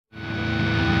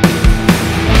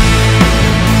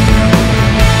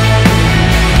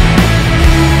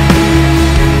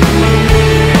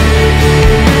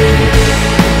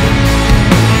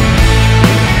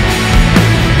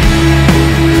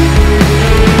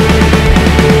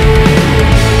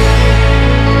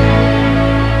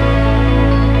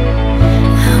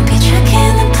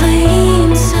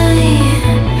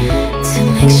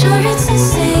 Make sure it's a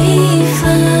safe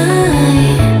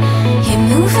line. You're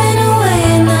moving away.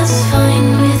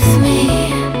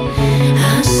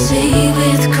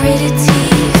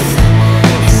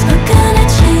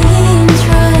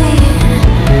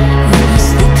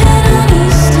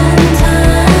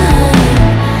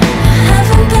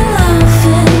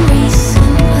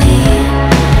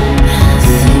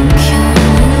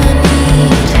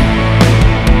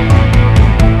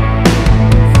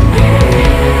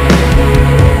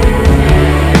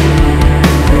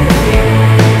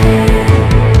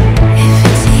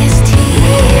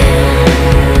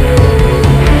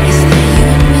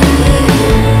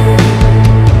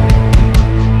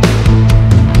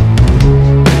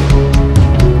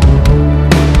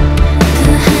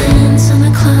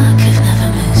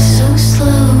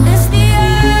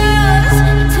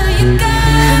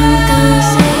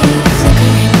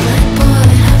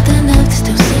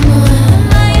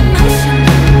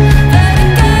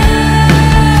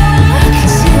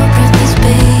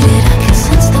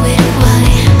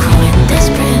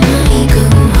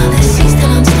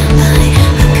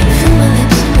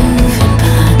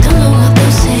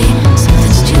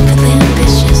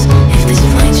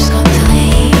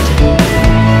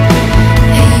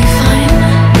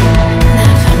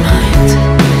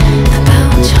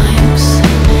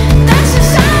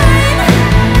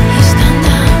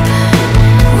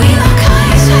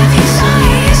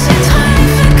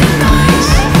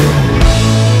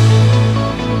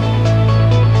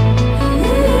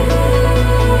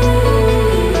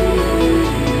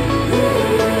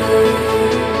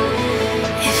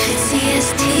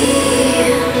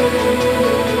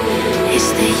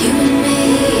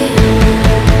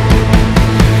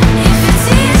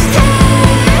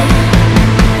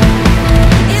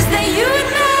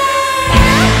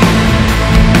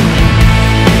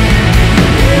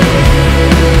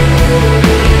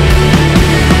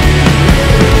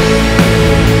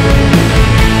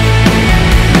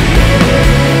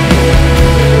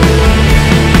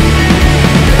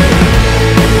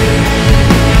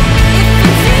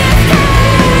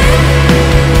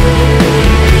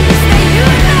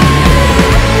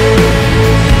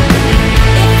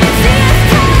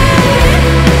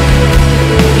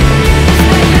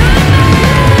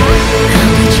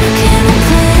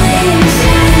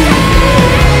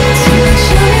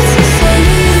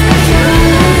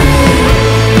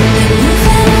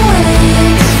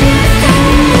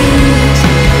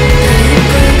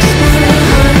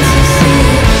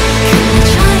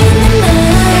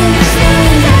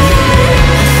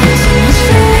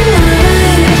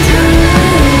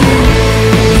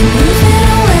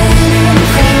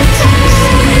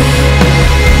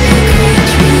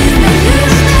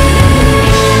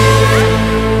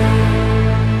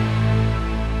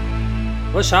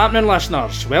 What's happening,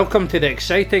 listeners? Welcome to the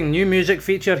exciting new music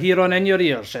feature here on In Your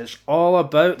Ears. It's all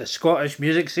about the Scottish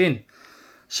music scene.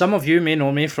 Some of you may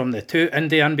know me from the 2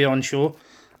 Indie and Beyond show,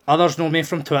 others know me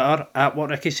from Twitter at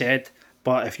What Ricky Said,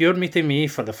 but if you're meeting me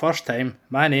for the first time,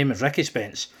 my name is Ricky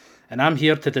Spence, and I'm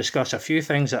here to discuss a few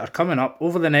things that are coming up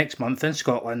over the next month in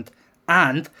Scotland,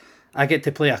 and I get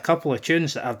to play a couple of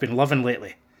tunes that I've been loving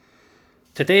lately.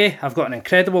 Today, I've got an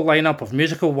incredible lineup of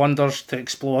musical wonders to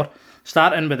explore,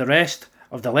 starting with the rest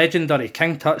of the legendary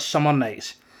King Tut's Summer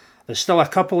Nights. There's still a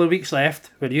couple of weeks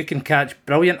left where you can catch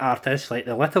brilliant artists like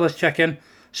The Littlest Chicken,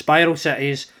 Spiral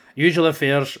Cities, Usual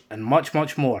Affairs and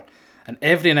much more. And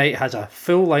every night has a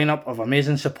full lineup of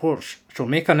amazing supports, so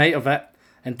make a night of it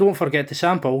and don't forget to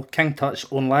sample King Tut's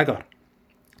own lager.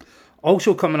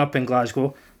 Also coming up in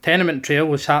Glasgow, Tenement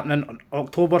Trail is happening on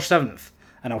October 7th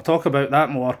and I'll talk about that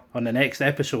more on the next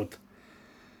episode.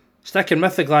 Sticking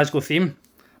with the Glasgow theme,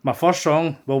 my first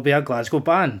song will be a Glasgow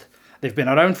band. They've been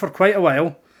around for quite a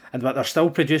while, but they're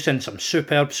still producing some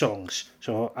superb songs.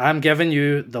 So I'm giving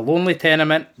you The Lonely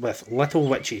Tenement with Little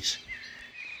Witches.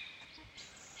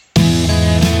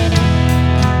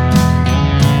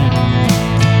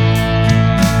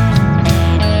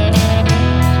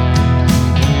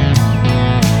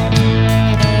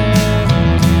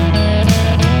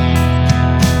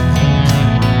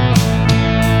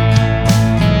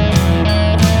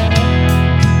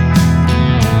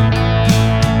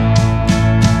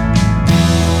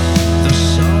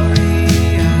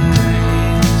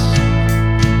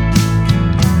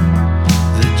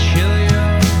 The children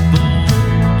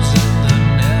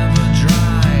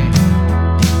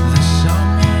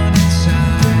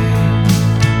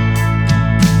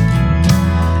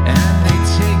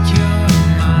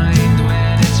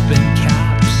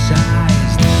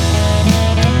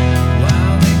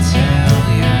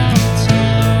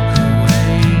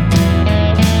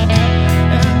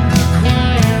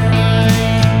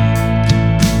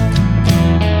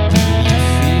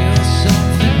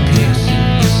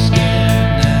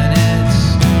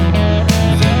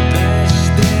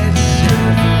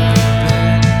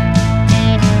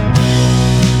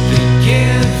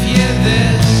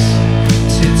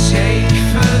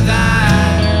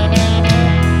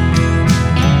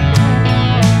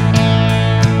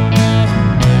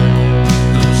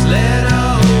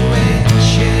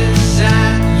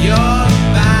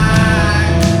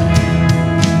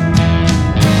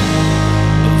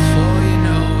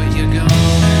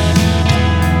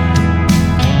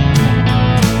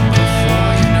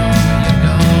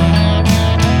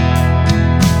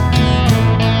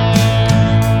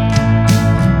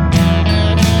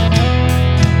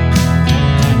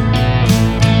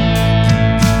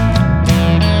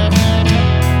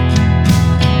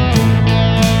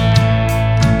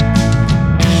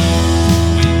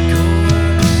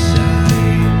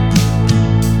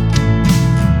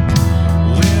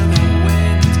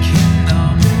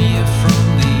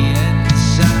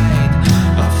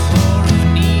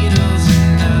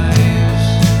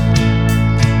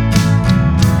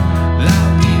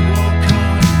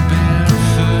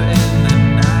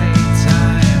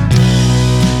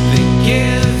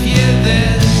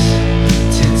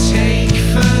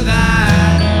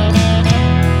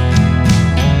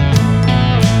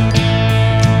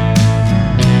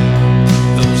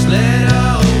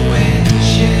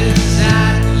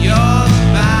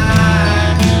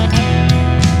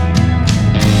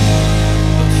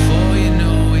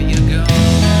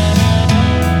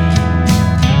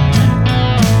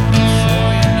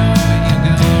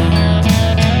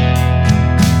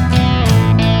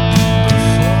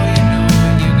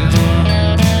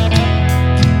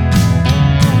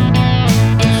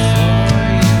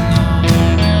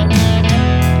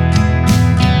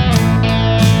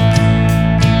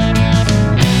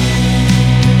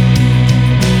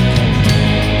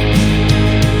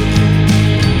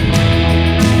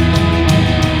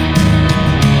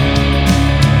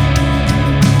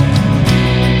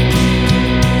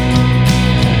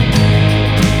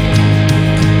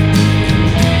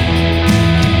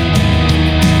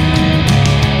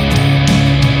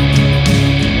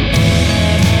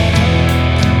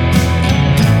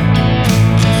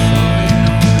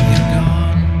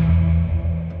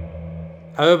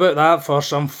How about that for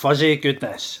some fuzzy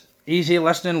goodness? Easy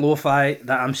listening lo-fi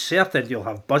that I'm certain you'll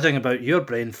have buzzing about your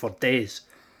brain for days.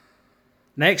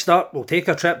 Next up, we'll take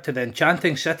a trip to the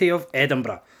enchanting city of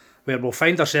Edinburgh, where we'll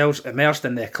find ourselves immersed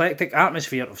in the eclectic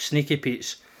atmosphere of Sneaky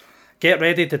Pete's. Get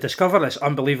ready to discover this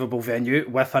unbelievable venue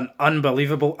with an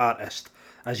unbelievable artist,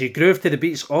 as you groove to the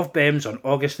beats of Bems on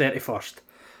August 31st.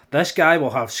 This guy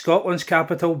will have Scotland's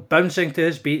capital bouncing to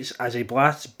his beats as he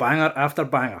blasts banger after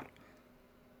banger.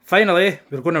 Finally,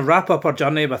 we're going to wrap up our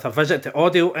journey with a visit to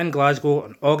Audio in Glasgow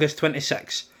on August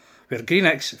 26, where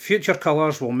Greenix Future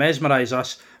Colours will mesmerise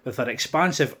us with their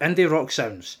expansive indie rock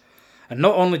sounds. And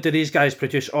not only do these guys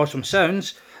produce awesome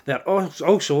sounds, they're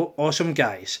also awesome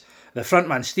guys, the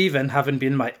frontman Stephen having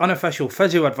been my unofficial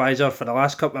physio advisor for the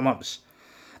last couple of months.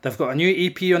 They've got a new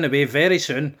EP on the way very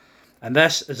soon, and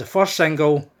this is the first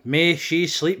single, May She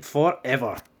Sleep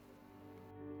Forever.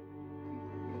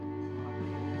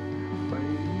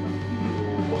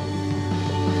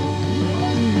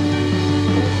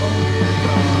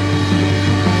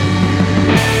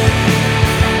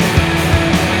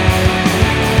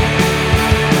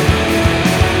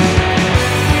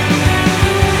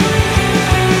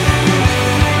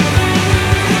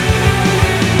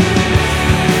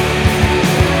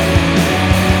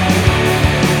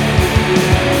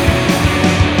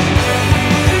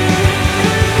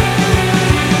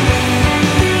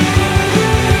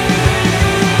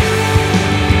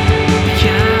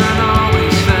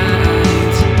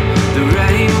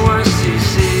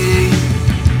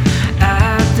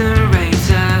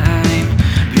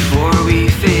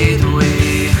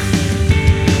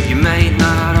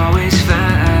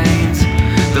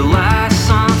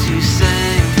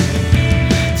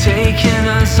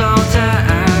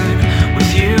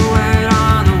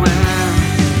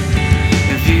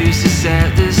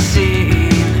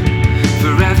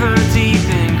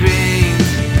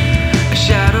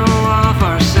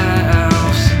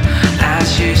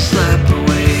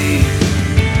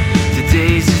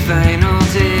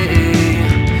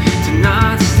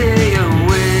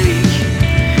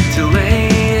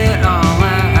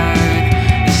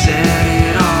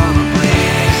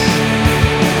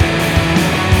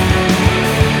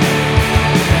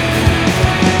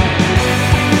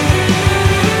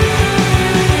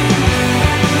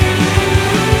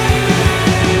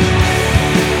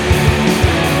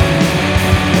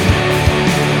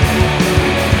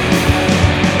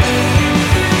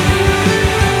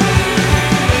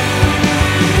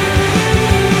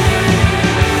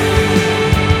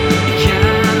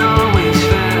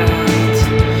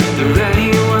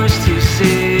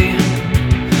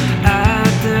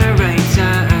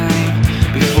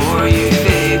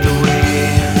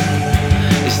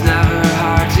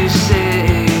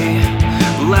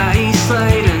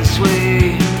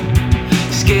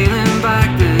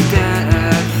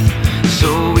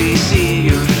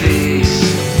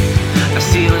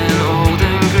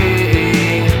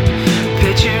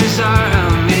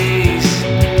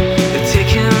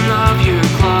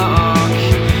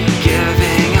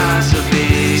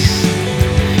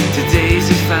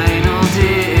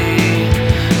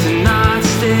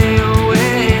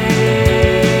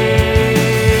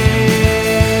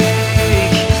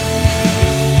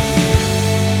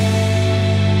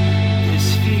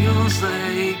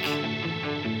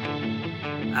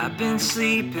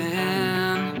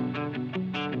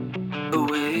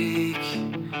 Awake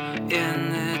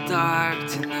in the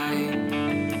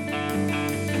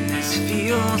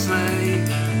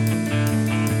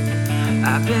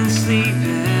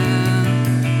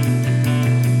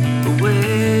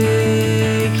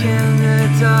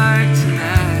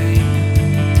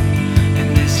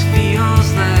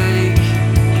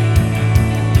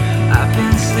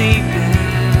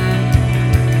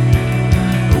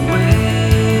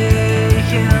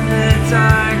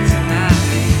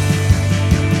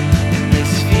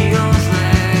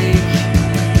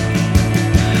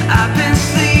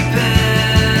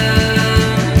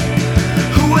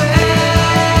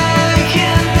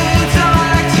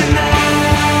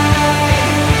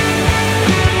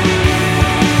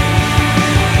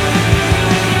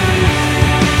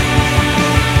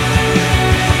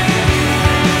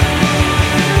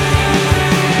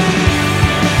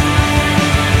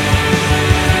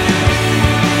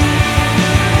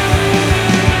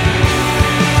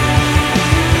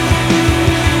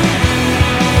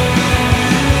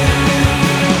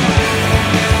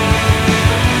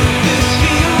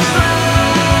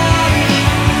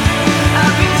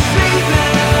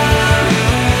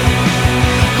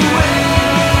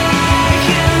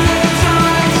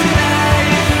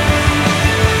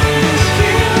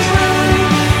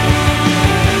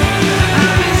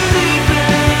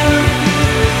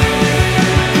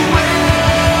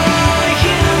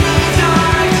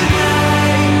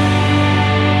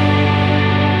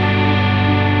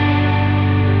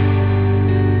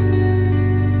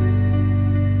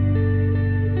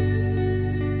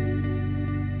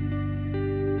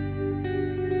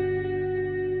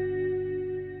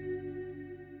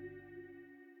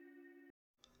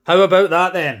How about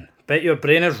that then? Bet your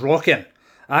brain is rocking.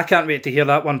 I can't wait to hear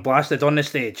that one blasted on the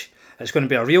stage. It's going to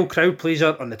be a real crowd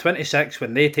pleaser on the 26th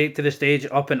when they take to the stage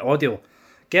up in audio.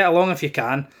 Get along if you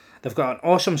can. They've got an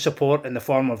awesome support in the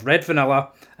form of Red Vanilla,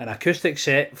 an acoustic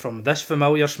set from This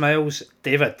Familiar Smiles,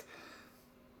 David.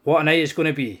 What a night it's going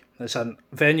to be. It's a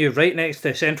venue right next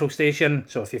to Central Station,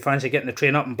 so if you fancy getting the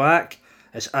train up and back,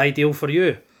 it's ideal for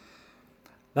you.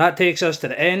 That takes us to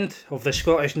the end of the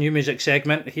Scottish New Music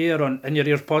segment here on In Your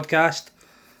Ears podcast.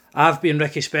 I've been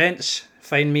Ricky Spence.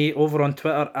 Find me over on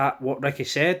Twitter at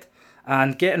WhatRickySaid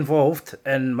and get involved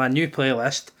in my new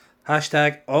playlist,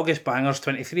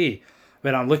 #AugustBangers23,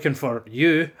 where I'm looking for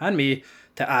you and me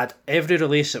to add every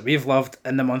release that we've loved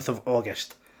in the month of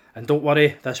August. And don't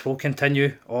worry, this will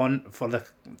continue on for the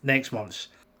next months.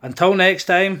 Until next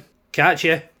time, catch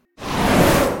you.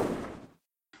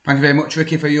 Thank you very much,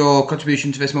 Ricky, for your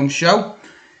contribution to this month's show.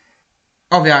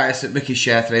 All the artists that Ricky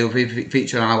shared today will be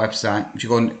featured on our website, which you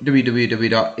go on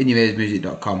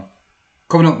www.inyourearsmusic.com.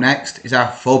 Coming up next is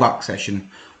our fallback session,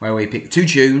 where we pick 2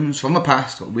 tunes from the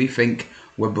past that we think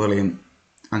were brilliant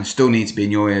and still need to be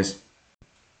in your ears.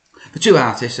 The 2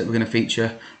 artists that we're going to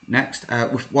feature next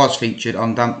was featured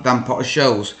on Dan Potter's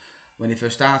shows when he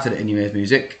first started at In Your Ears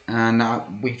Music, and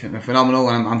we think they're phenomenal,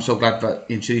 and I'm so glad that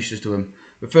he introduced us to them.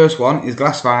 The first one is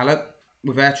Glass Violet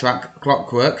with their track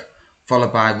Clockwork,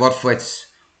 followed by Rod Fritz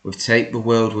with Take the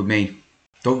World With Me.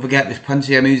 Don't forget, there's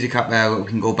plenty of music out there that we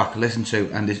can go back and listen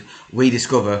to and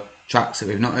rediscover tracks that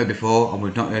we've not heard before and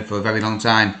we've not heard for a very long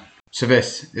time. So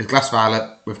this is Glass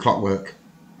Violet with Clockwork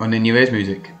on In Your Ears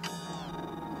Music.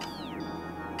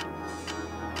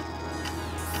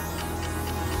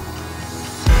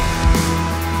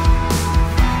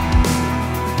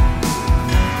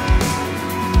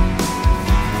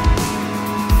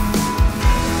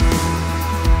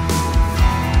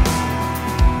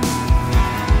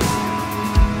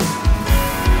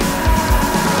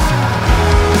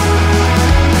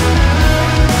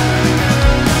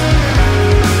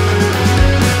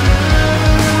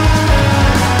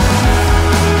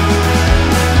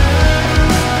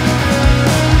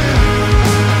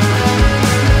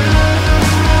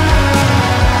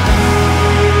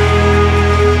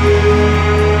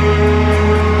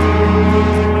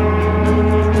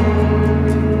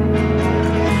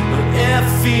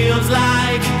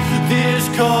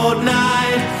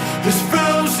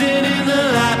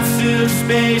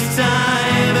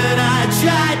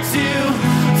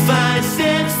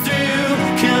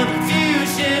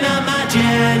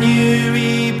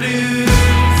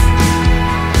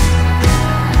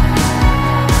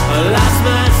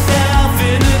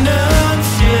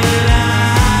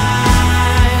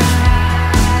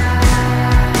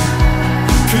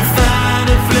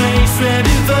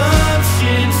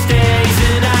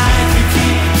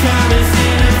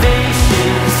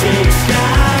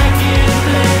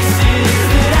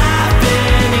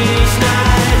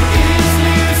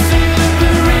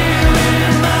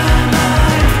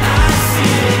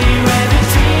 Where the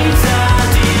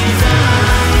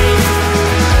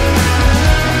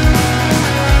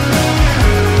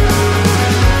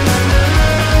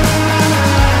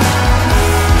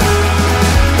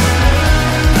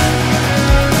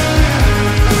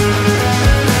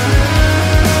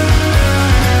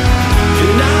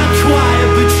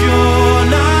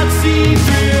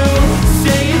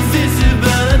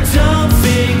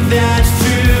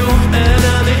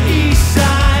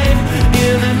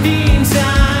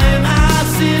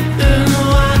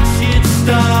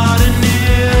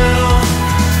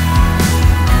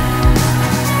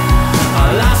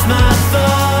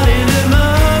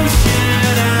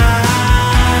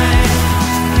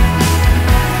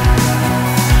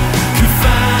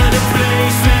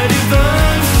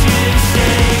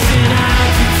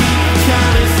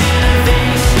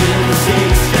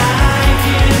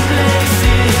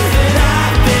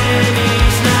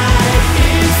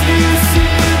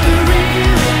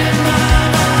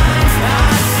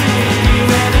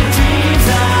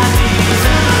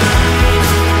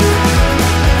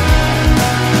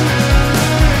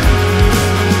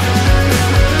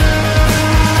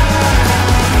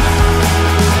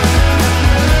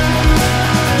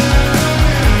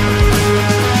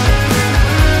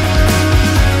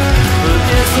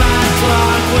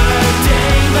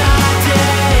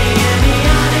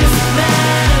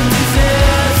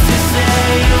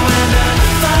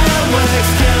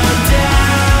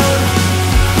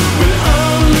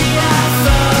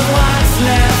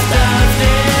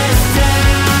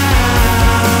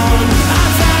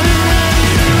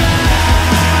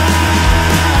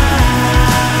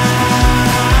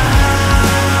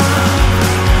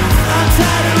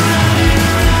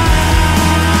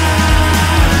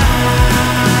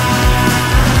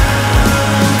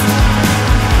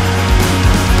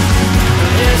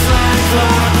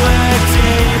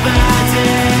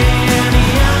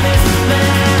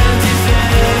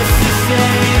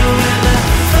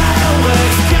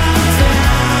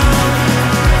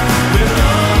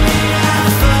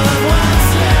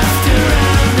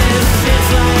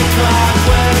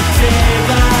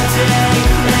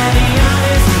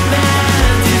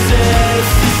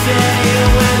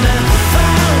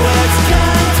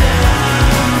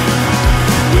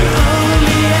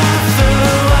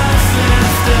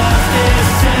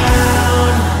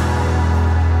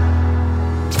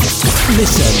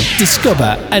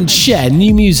discover and share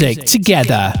new music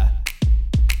together.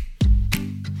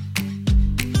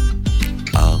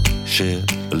 I'll share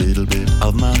a little bit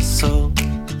of my soul,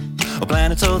 a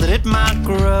planet so that it might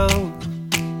grow,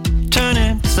 turn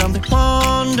into something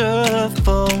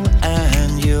wonderful,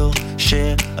 and you'll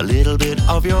share a little bit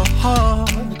of your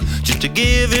heart, just to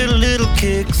give it a little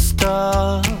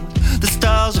kickstart. The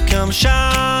stars will come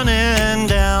shining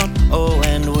down, oh,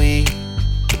 and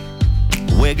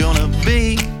we're gonna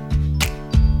be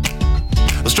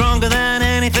stronger than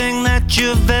anything that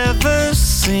you've ever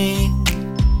seen.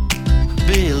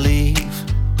 Believe,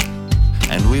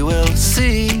 and we will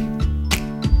see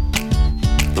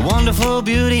the wonderful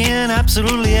beauty in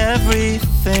absolutely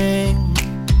everything.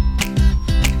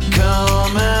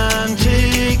 Come and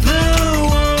take the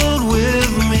world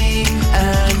with me,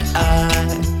 and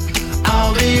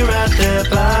I'll be right there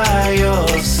by your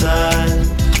side.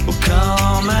 Well,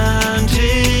 come and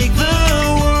take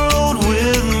the world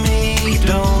with me,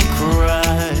 don't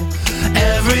cry,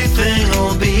 everything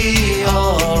will be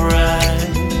alright.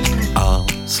 I'll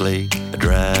slay a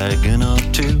dragon or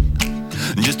two,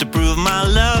 just to prove my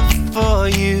love for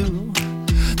you.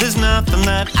 There's nothing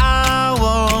that I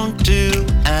won't do,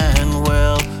 and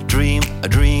we'll dream a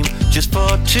dream just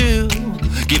for two.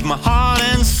 Give my heart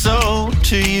and soul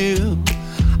to you.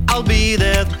 I'll be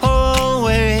there the whole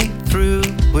way through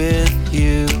with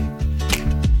you.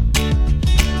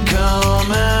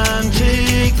 Come and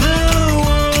take the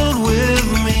world with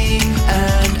me,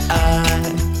 and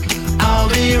I'll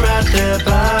be right there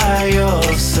by your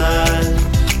side.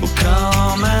 Well,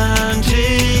 come and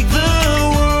take the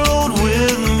world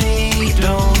with me,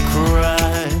 don't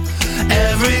cry,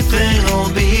 everything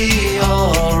will be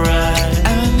alright.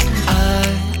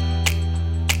 And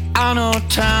I know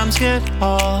times get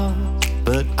hard,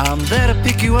 but I'm there to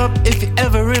pick you up if you're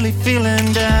ever really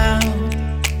feeling down.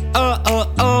 Oh,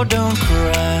 oh, oh, don't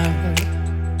cry,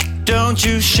 don't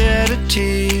you shed a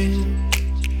tear.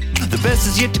 The best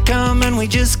is yet to come, and we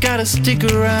just gotta stick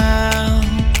around.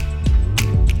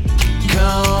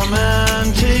 Come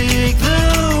and take the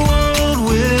world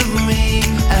with me,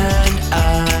 and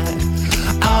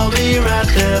I'll be right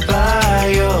there by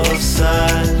your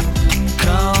side.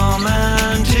 Come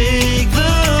and take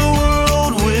the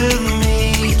world with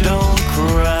me, don't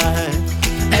cry,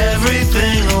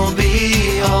 everything will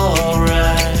be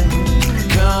alright.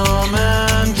 Come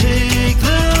and take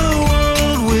the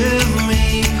world with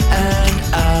me, and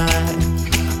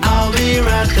I'll be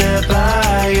right there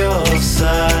by your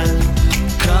side.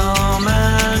 Come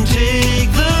and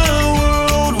take the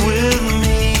world with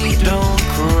me, don't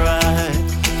cry,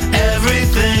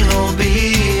 everything will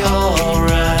be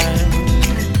alright.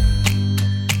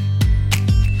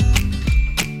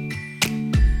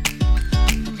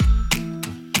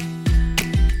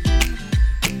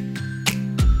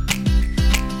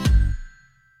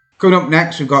 Coming up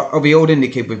next, we've got Obi Old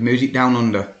Indie Kid with Music Down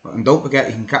Under. And don't forget,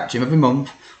 you can catch him every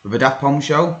month with a Daft Punk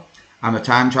show and a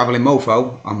Time Travelling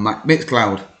Mofo on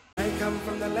Mixcloud.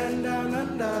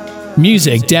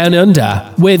 Music Down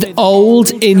Under with Old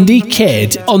Indie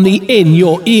Kid on the In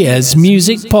Your Ears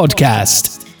Music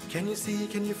Podcast.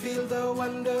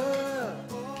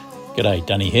 G'day,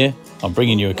 Danny here. I'm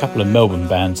bringing you a couple of Melbourne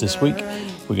bands this week.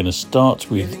 We're going to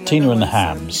start with Tina and the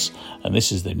Hams, and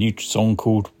this is their new song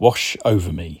called Wash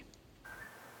Over Me.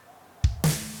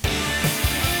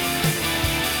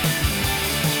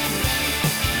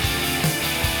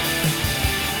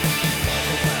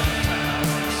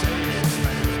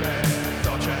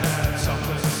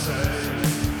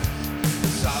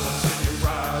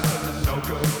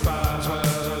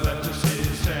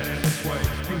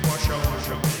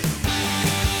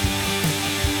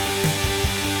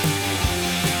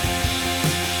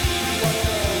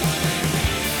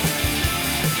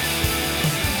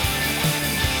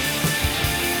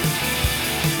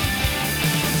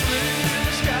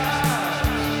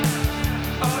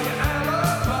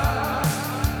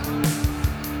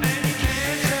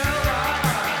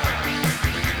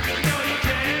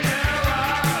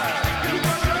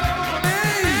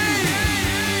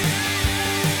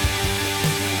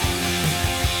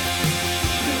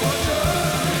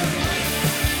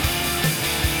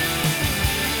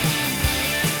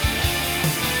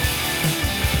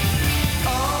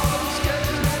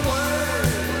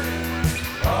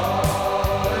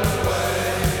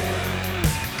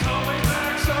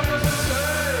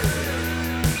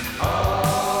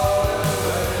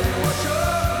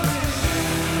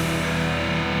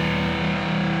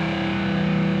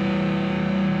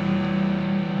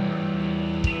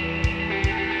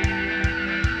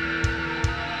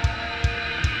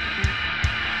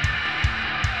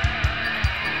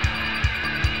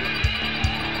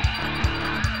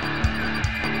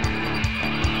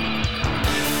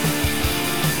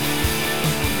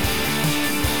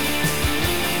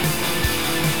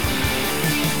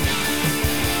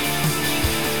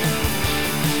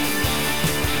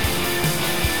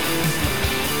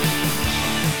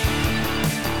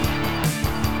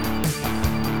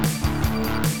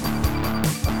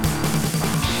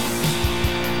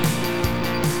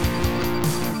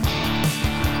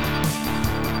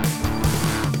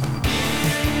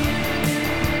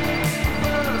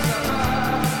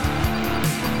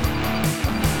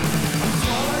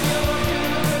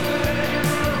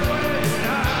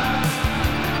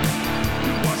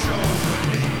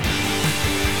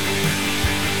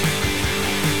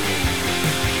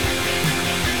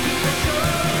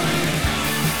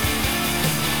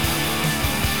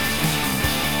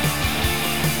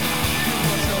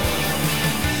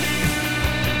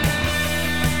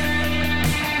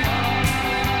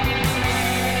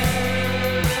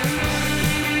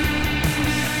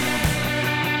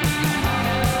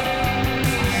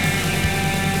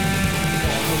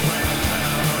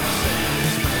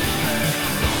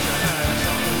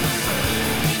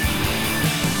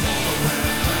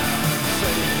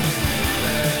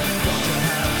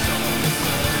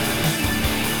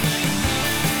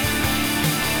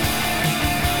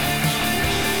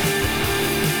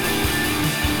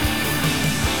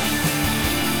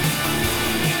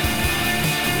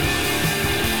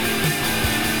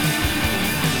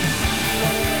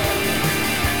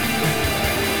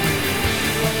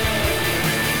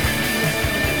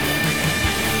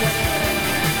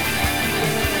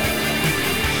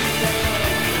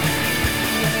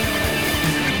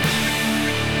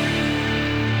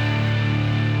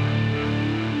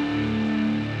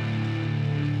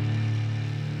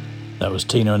 That was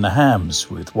Tina and the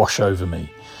Hams with Wash Over Me.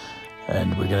 And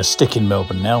we're going to stick in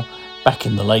Melbourne now. Back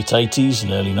in the late 80s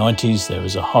and early 90s, there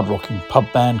was a hard rocking pub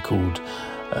band called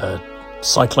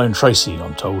Cyclone Tracy,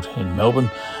 I'm told, in Melbourne.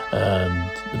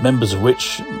 The members of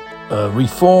which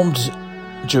reformed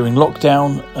during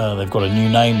lockdown. They've got a new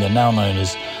name. They're now known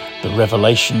as The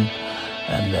Revelation,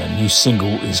 and their new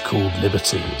single is called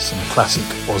Liberty. It's some classic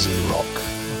Aussie rock.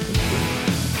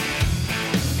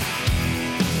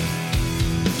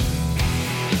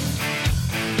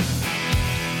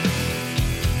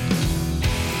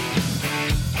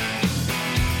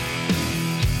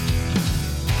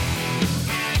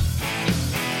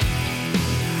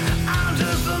 I'm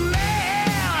just a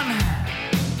man.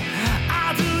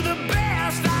 I do the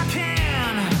best I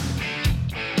can.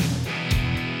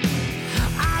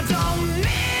 I don't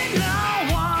need no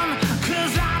one,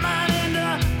 'cause I'm an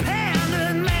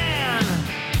independent man.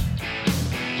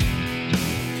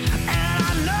 And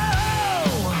I know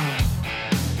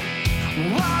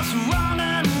what's wrong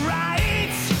and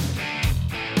right.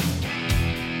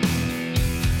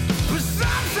 But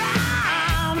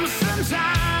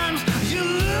sometimes you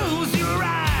lose your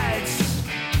rights.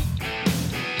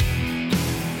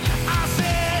 I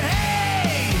said,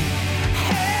 hey,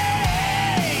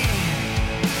 hey,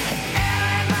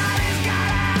 everybody's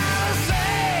gotta have a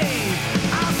say.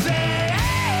 I said,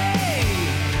 hey,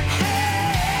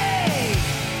 hey,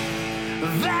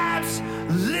 that's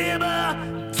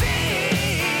liberty.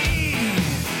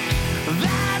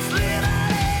 That's liberty.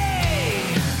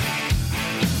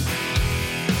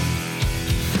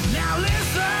 Now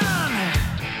listen,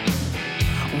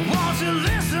 won't you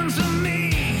listen to me?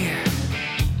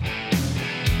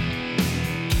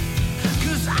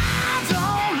 'Cause I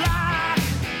don't like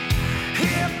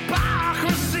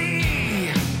hypocrisy.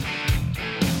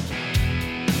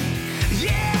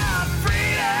 Yeah,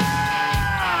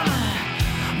 freedom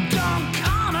don't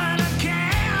come and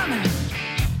again.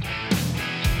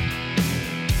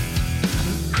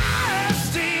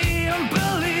 Honesty and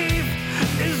belief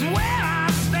is where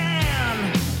I stand.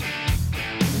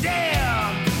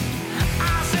 Yeah,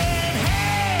 I said,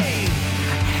 hey,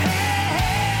 hey,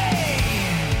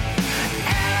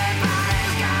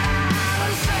 everybody's gotta have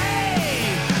a say.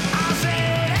 I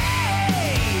said,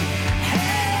 hey,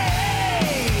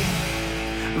 hey,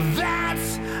 that's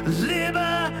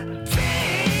liberty.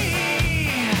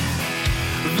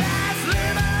 That's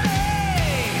liberty.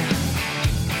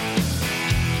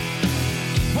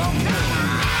 Well, come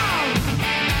on.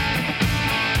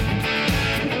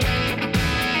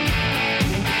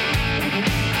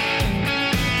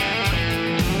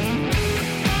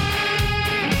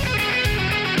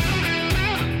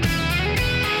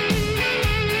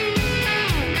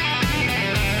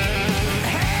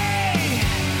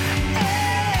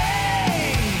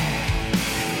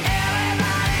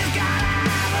 Everybody's gotta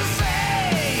have a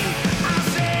say. I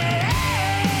said,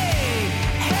 hey,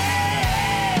 hey,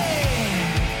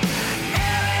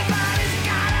 everybody's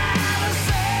gotta have a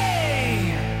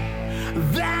say.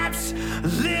 That's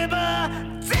liberty.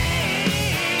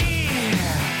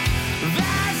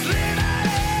 That's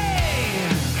liberty.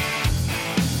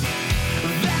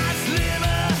 That's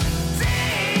liberty.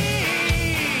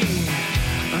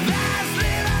 That's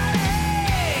liberty.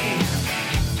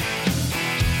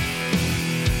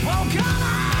 Well, come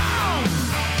on.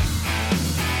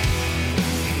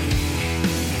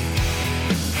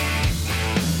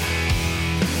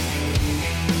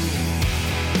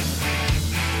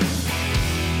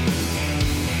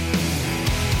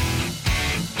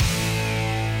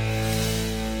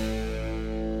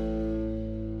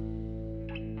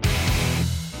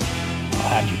 I'll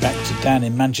hand you back to Dan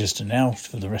in Manchester now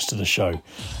for the rest of the show.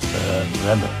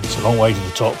 Remember, it's a long way to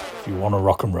the top if you want to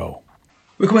rock and roll.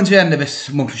 We're coming to the end of this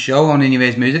month's show on In Your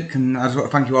Ears Music, and I just want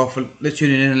to thank you all for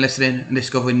tuning in and listening and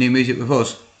discovering new music with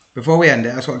us. Before we end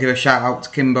it, I just want to give a shout out to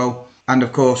Kimbo and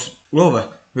of course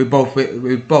Rover, who both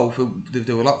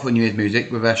do a lot for In Your Ears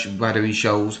Music with by doing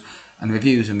shows and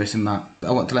reviews and this and that.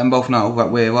 I want to let them both know that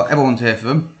everyone's here for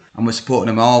them and we're supporting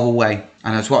them all the way.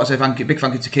 And I just want to say big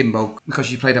thank you to Kimbo, because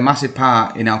she played a massive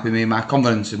part in helping me in my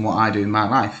confidence in what I do in my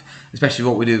life, especially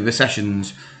what we do with the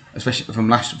sessions, especially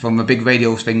from a big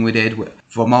radio thing we did,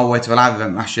 from all the way to a live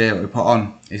event last year that we put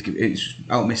on. It's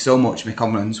helped me so much, my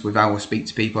confidence with how I speak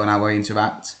to people and how I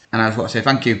interact. And I just want to say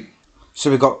thank you. So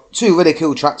we've got two really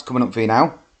cool tracks coming up for you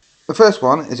now. The first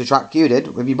one is a track you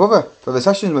did with your brother for the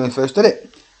sessions when we first did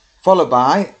it, followed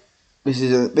by this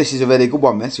is a really good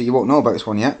one, so you won't know about this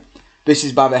one yet. This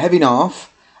is by the Heavy North,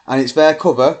 and it's their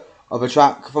cover of a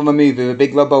track from a movie with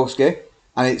Big Lebowski,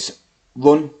 and it's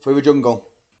Run Through the Jungle.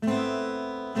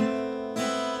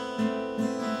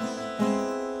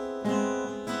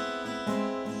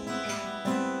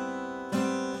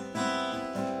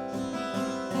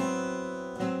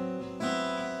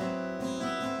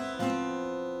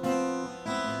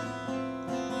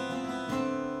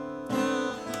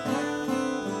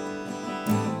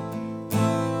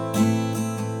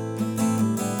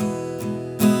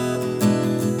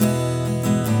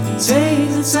 Take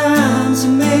the time to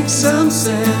make some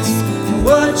sense of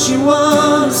what you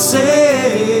want to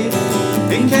say,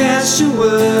 and cast your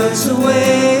words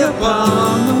away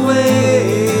upon the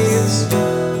waves.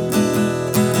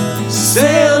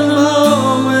 Sail them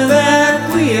home with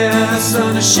acquiesce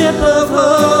on a ship of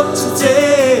hope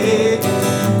today.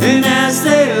 And as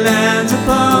they land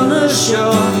upon the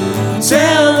shore,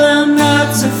 tell them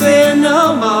not to fear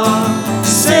no more.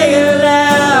 Say it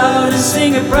loud and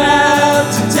sing it proud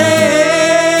today.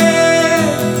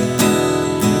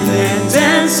 Then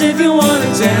dance if you want to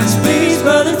dance. Please,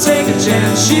 brother, take a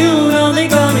chance. You know they're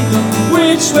gonna go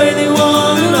which way they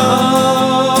want to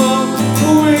know.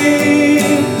 We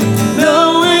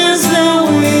know is that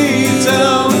we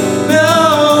don't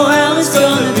know how it's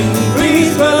gonna be.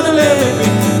 Please, brother, let it be.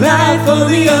 Life on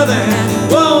the other hand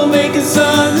won't make us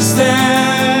understand.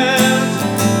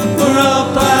 We're all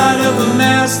part of a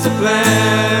master plan.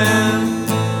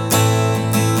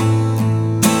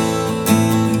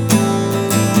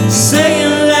 Say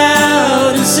it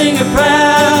loud and sing it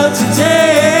proud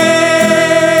today.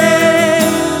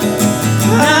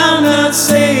 I'm not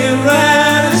saying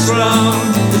right is wrong.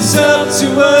 It's up to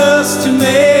us to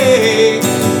make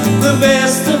the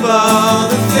best of all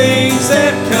the things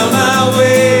that come our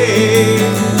way.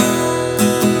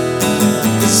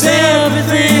 'Cause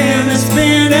everything that's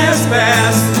been has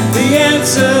passed. The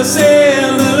answer's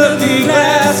in the looking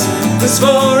glass. There's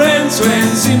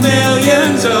 420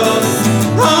 million dollars.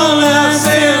 All I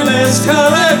am is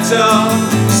corridor.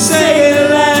 Say it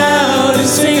loud and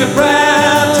sing it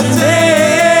proud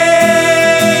today.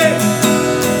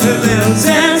 They'll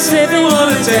dance if they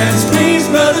wanna dance. Please,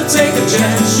 brother, take a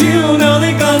chance. You know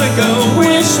they're gonna go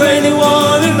which way they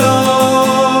wanna go.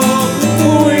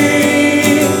 We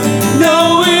know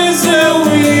is that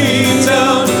we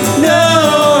don't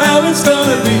know how it's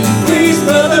gonna be. Please,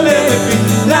 brother, let it be.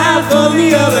 Life on the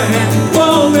other hand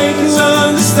won't make us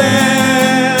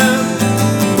understand.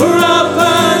 We're all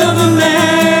part of a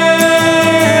master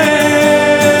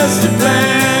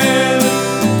plan.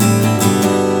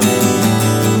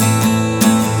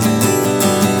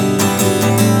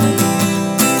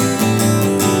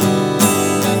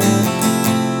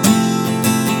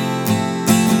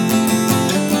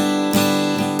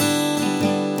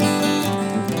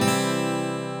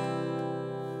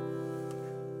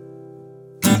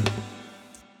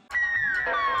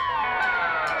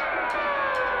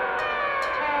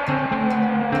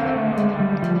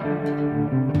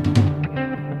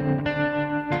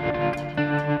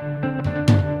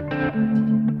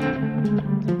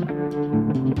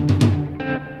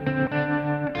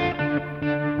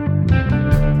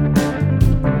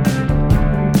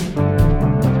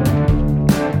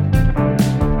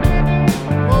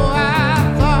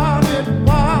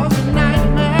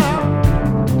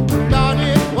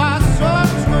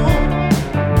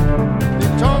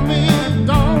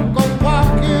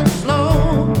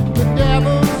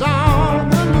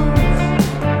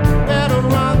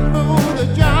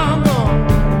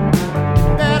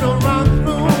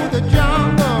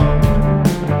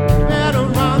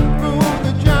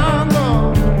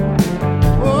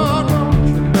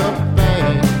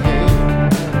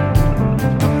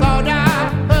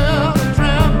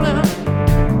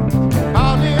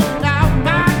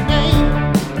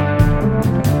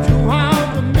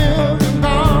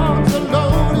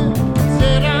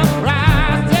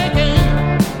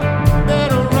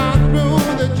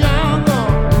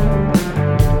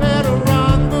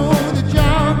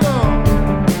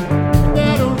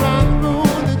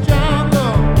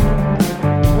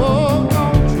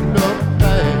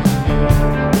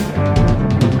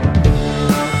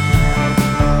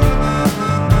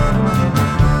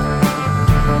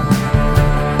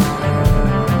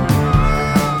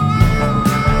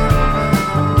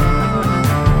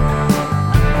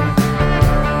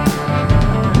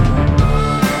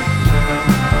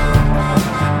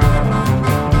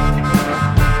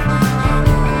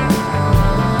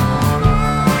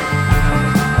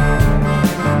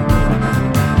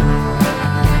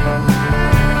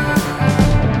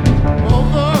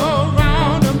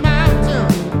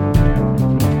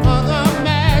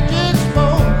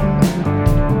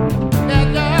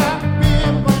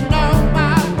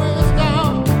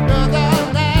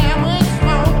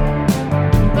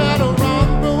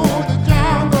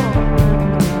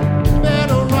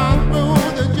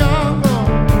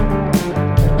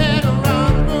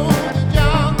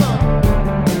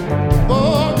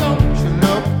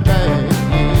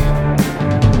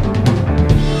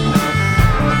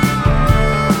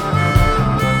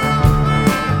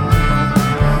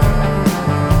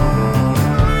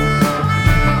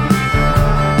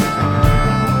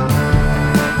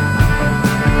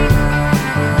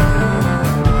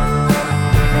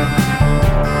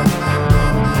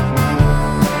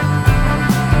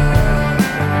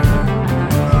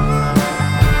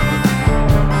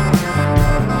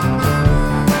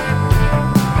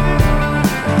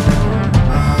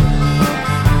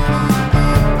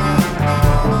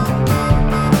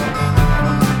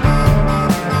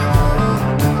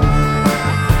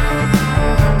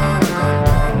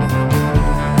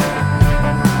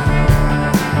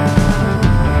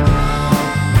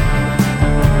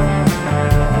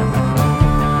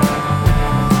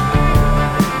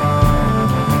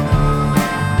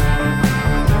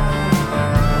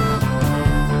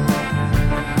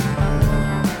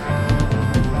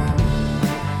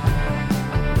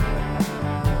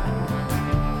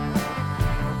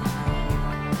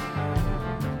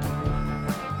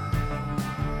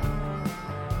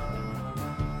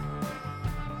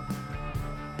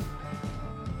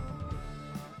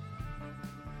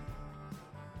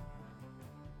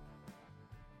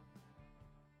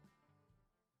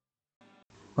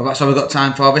 Well, that's all we've got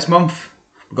time for this month.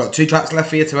 We've got 2 tracks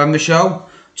left for you to end the show.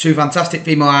 2 fantastic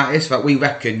female artists that we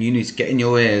reckon you need to get in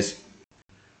your ears.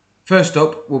 First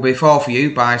up will be Fall For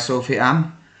You by Sophie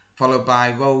Ann, followed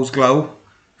by Rose Glow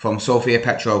from Sophia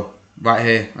Petro, right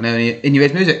here on In Your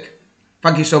Ears Music.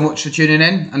 Thank you so much for tuning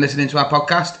in and listening to our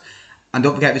podcast. And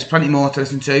don't forget, there's plenty more to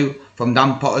listen to, from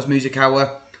Dan Potter's Music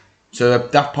Hour to the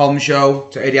Daft Palm Show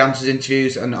to Eddie Answer's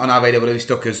interviews and on our radio with Louis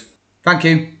Stuckers. Thank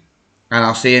you, and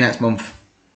I'll see you next month.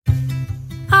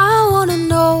 I wanna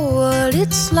know what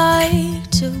it's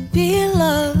like to be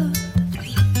loved.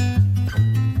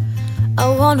 I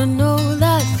wanna know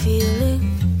that feeling.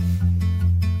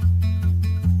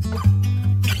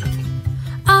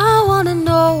 I wanna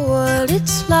know what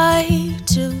it's like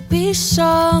to be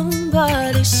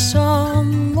somebody,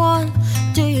 someone.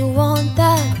 Do you want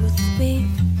that with me?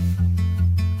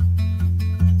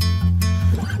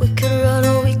 We could run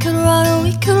away, we could run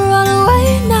away, we could run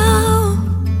away now.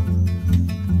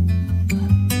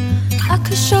 I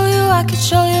could show you, I could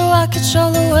show you, I could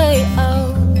show the way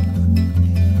out.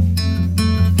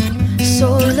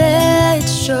 So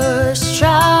let's just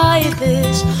try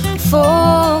this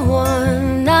for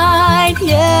one night,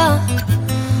 yeah.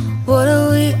 What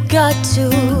do we got to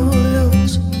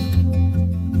lose?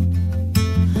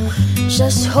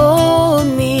 Just hold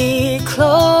me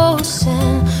close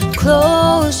and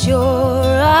close your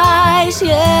eyes,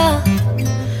 yeah.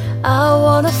 I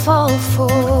wanna fall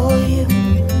for you.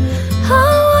 I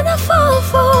wanna fall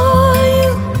for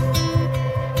you.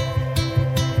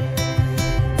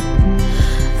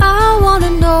 I wanna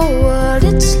know what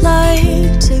it's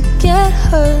like to get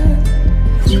hurt.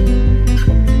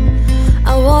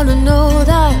 I wanna know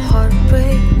that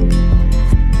heartbreak.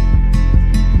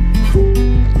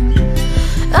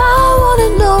 I wanna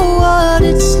know what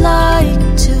it's like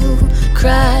to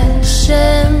crash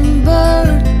and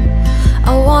burn.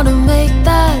 I wanna make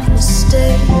that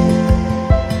mistake.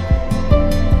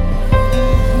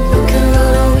 We can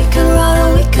run away, we can run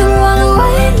away, we can run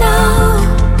away now.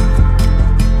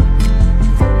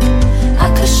 I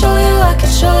could show you, I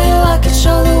could show you, I could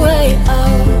show the way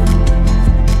out.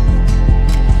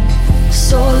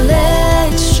 So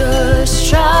let's just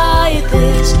try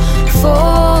this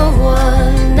for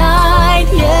one night,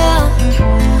 yeah.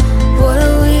 What do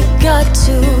we got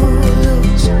to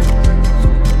lose?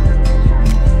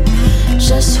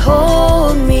 Just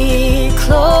hold me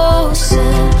close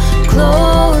and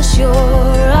close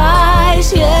your eyes,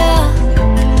 yeah.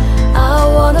 I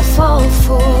wanna fall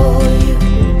for you.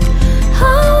 I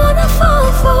wanna fall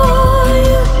for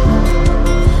you.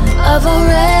 I've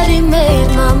already made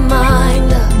my mind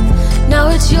up. Now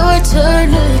it's your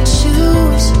turn to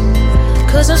choose.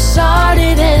 'Cause I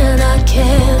started and I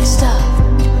can't stop.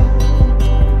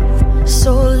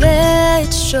 So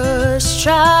let's just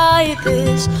try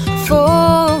this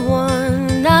for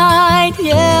one night,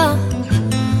 yeah.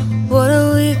 What do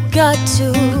we got to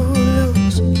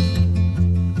lose?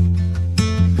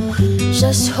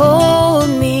 Just hold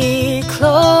me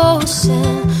close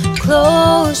and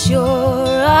close your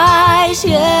eyes,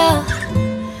 yeah.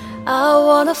 I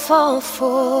wanna fall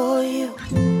for you.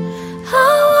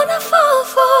 I wanna fall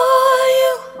for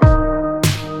you.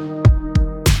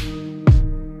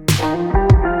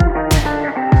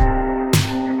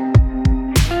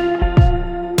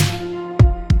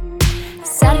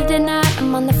 Saturday night,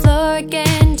 I'm on the floor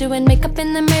again, doing makeup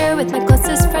in the mirror with my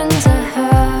closest friends.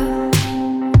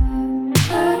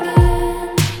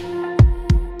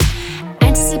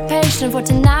 Anticipation of what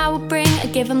tonight will bring. I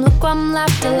give them lukewarm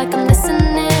laughter like I'm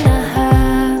listening.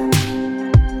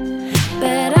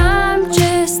 But I'm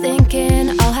just thinking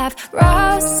I'll have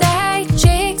rosé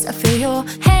cheeks. I feel your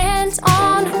hands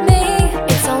on me.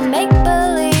 It's all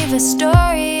make-believe, a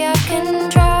story I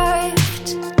contrived.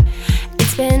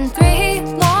 It's been 3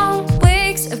 long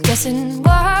weeks of guessing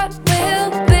what will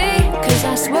be. 'Cause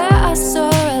I swear I saw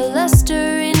a luster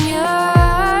in your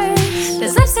eyes.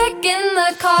 There's lipstick in the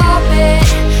carpet.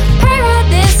 Rewrite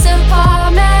this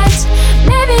apartment.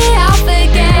 Maybe I'll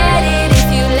forget it if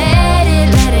you let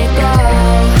it go.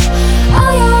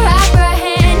 All your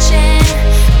apprehension,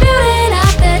 building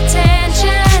up the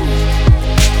tension.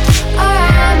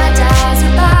 Alright, my eyes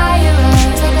are by your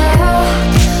rose glow,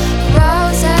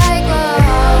 rose glow,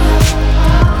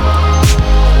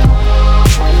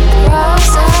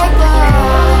 rose glow.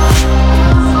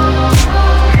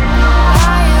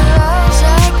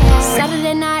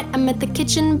 Saturday night, I'm at the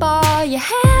kitchen bar. Your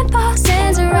handball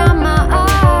stands around my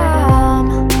arm.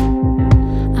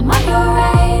 I'm on your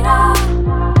radar.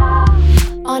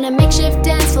 On a makeshift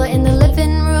dance floor in the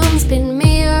living room, spin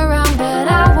me around, but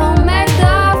I won't make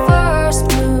the first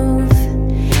move.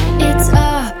 It's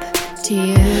up to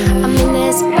you. I'm in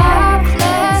this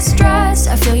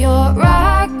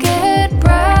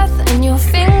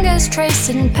fingers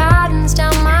tracing patterns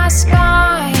down my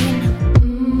spine.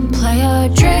 Play a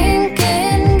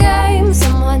drinking game,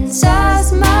 someone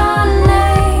says my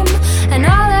name, and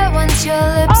all at once your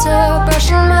lips are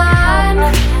brushing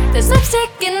mine. There's lipstick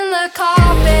in the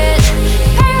carpet,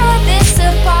 pay for this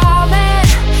apartment.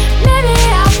 Maybe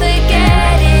I'll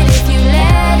forget it if you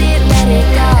let it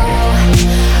go.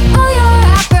 All your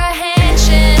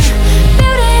apprehension,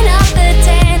 building up the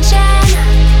tension.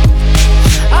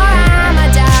 Or am I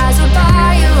dazzled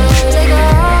by your rose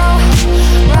glow,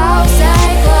 rose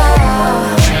glow,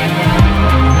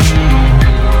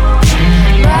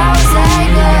 rose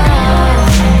glow,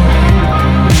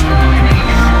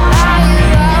 by your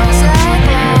rose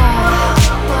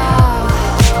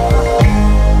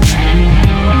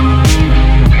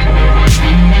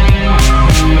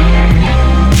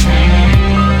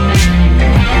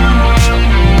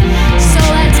So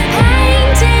let's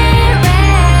paint it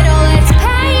red, oh let's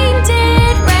paint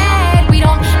it red. We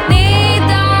don't need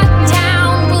the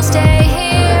town, we'll stay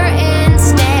here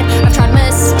instead. I've tried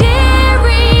mysterious,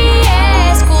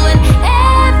 cool and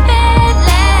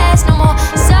effortless. No more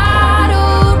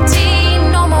subtlety,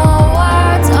 no more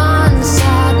words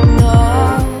unsaid, no.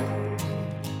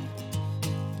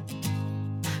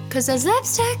 'Cause there's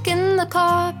lipstick in the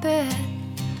carpet.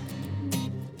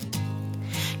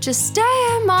 Just stay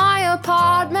in my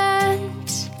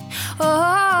apartment. Oh,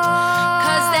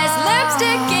 'cause there's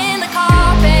lipstick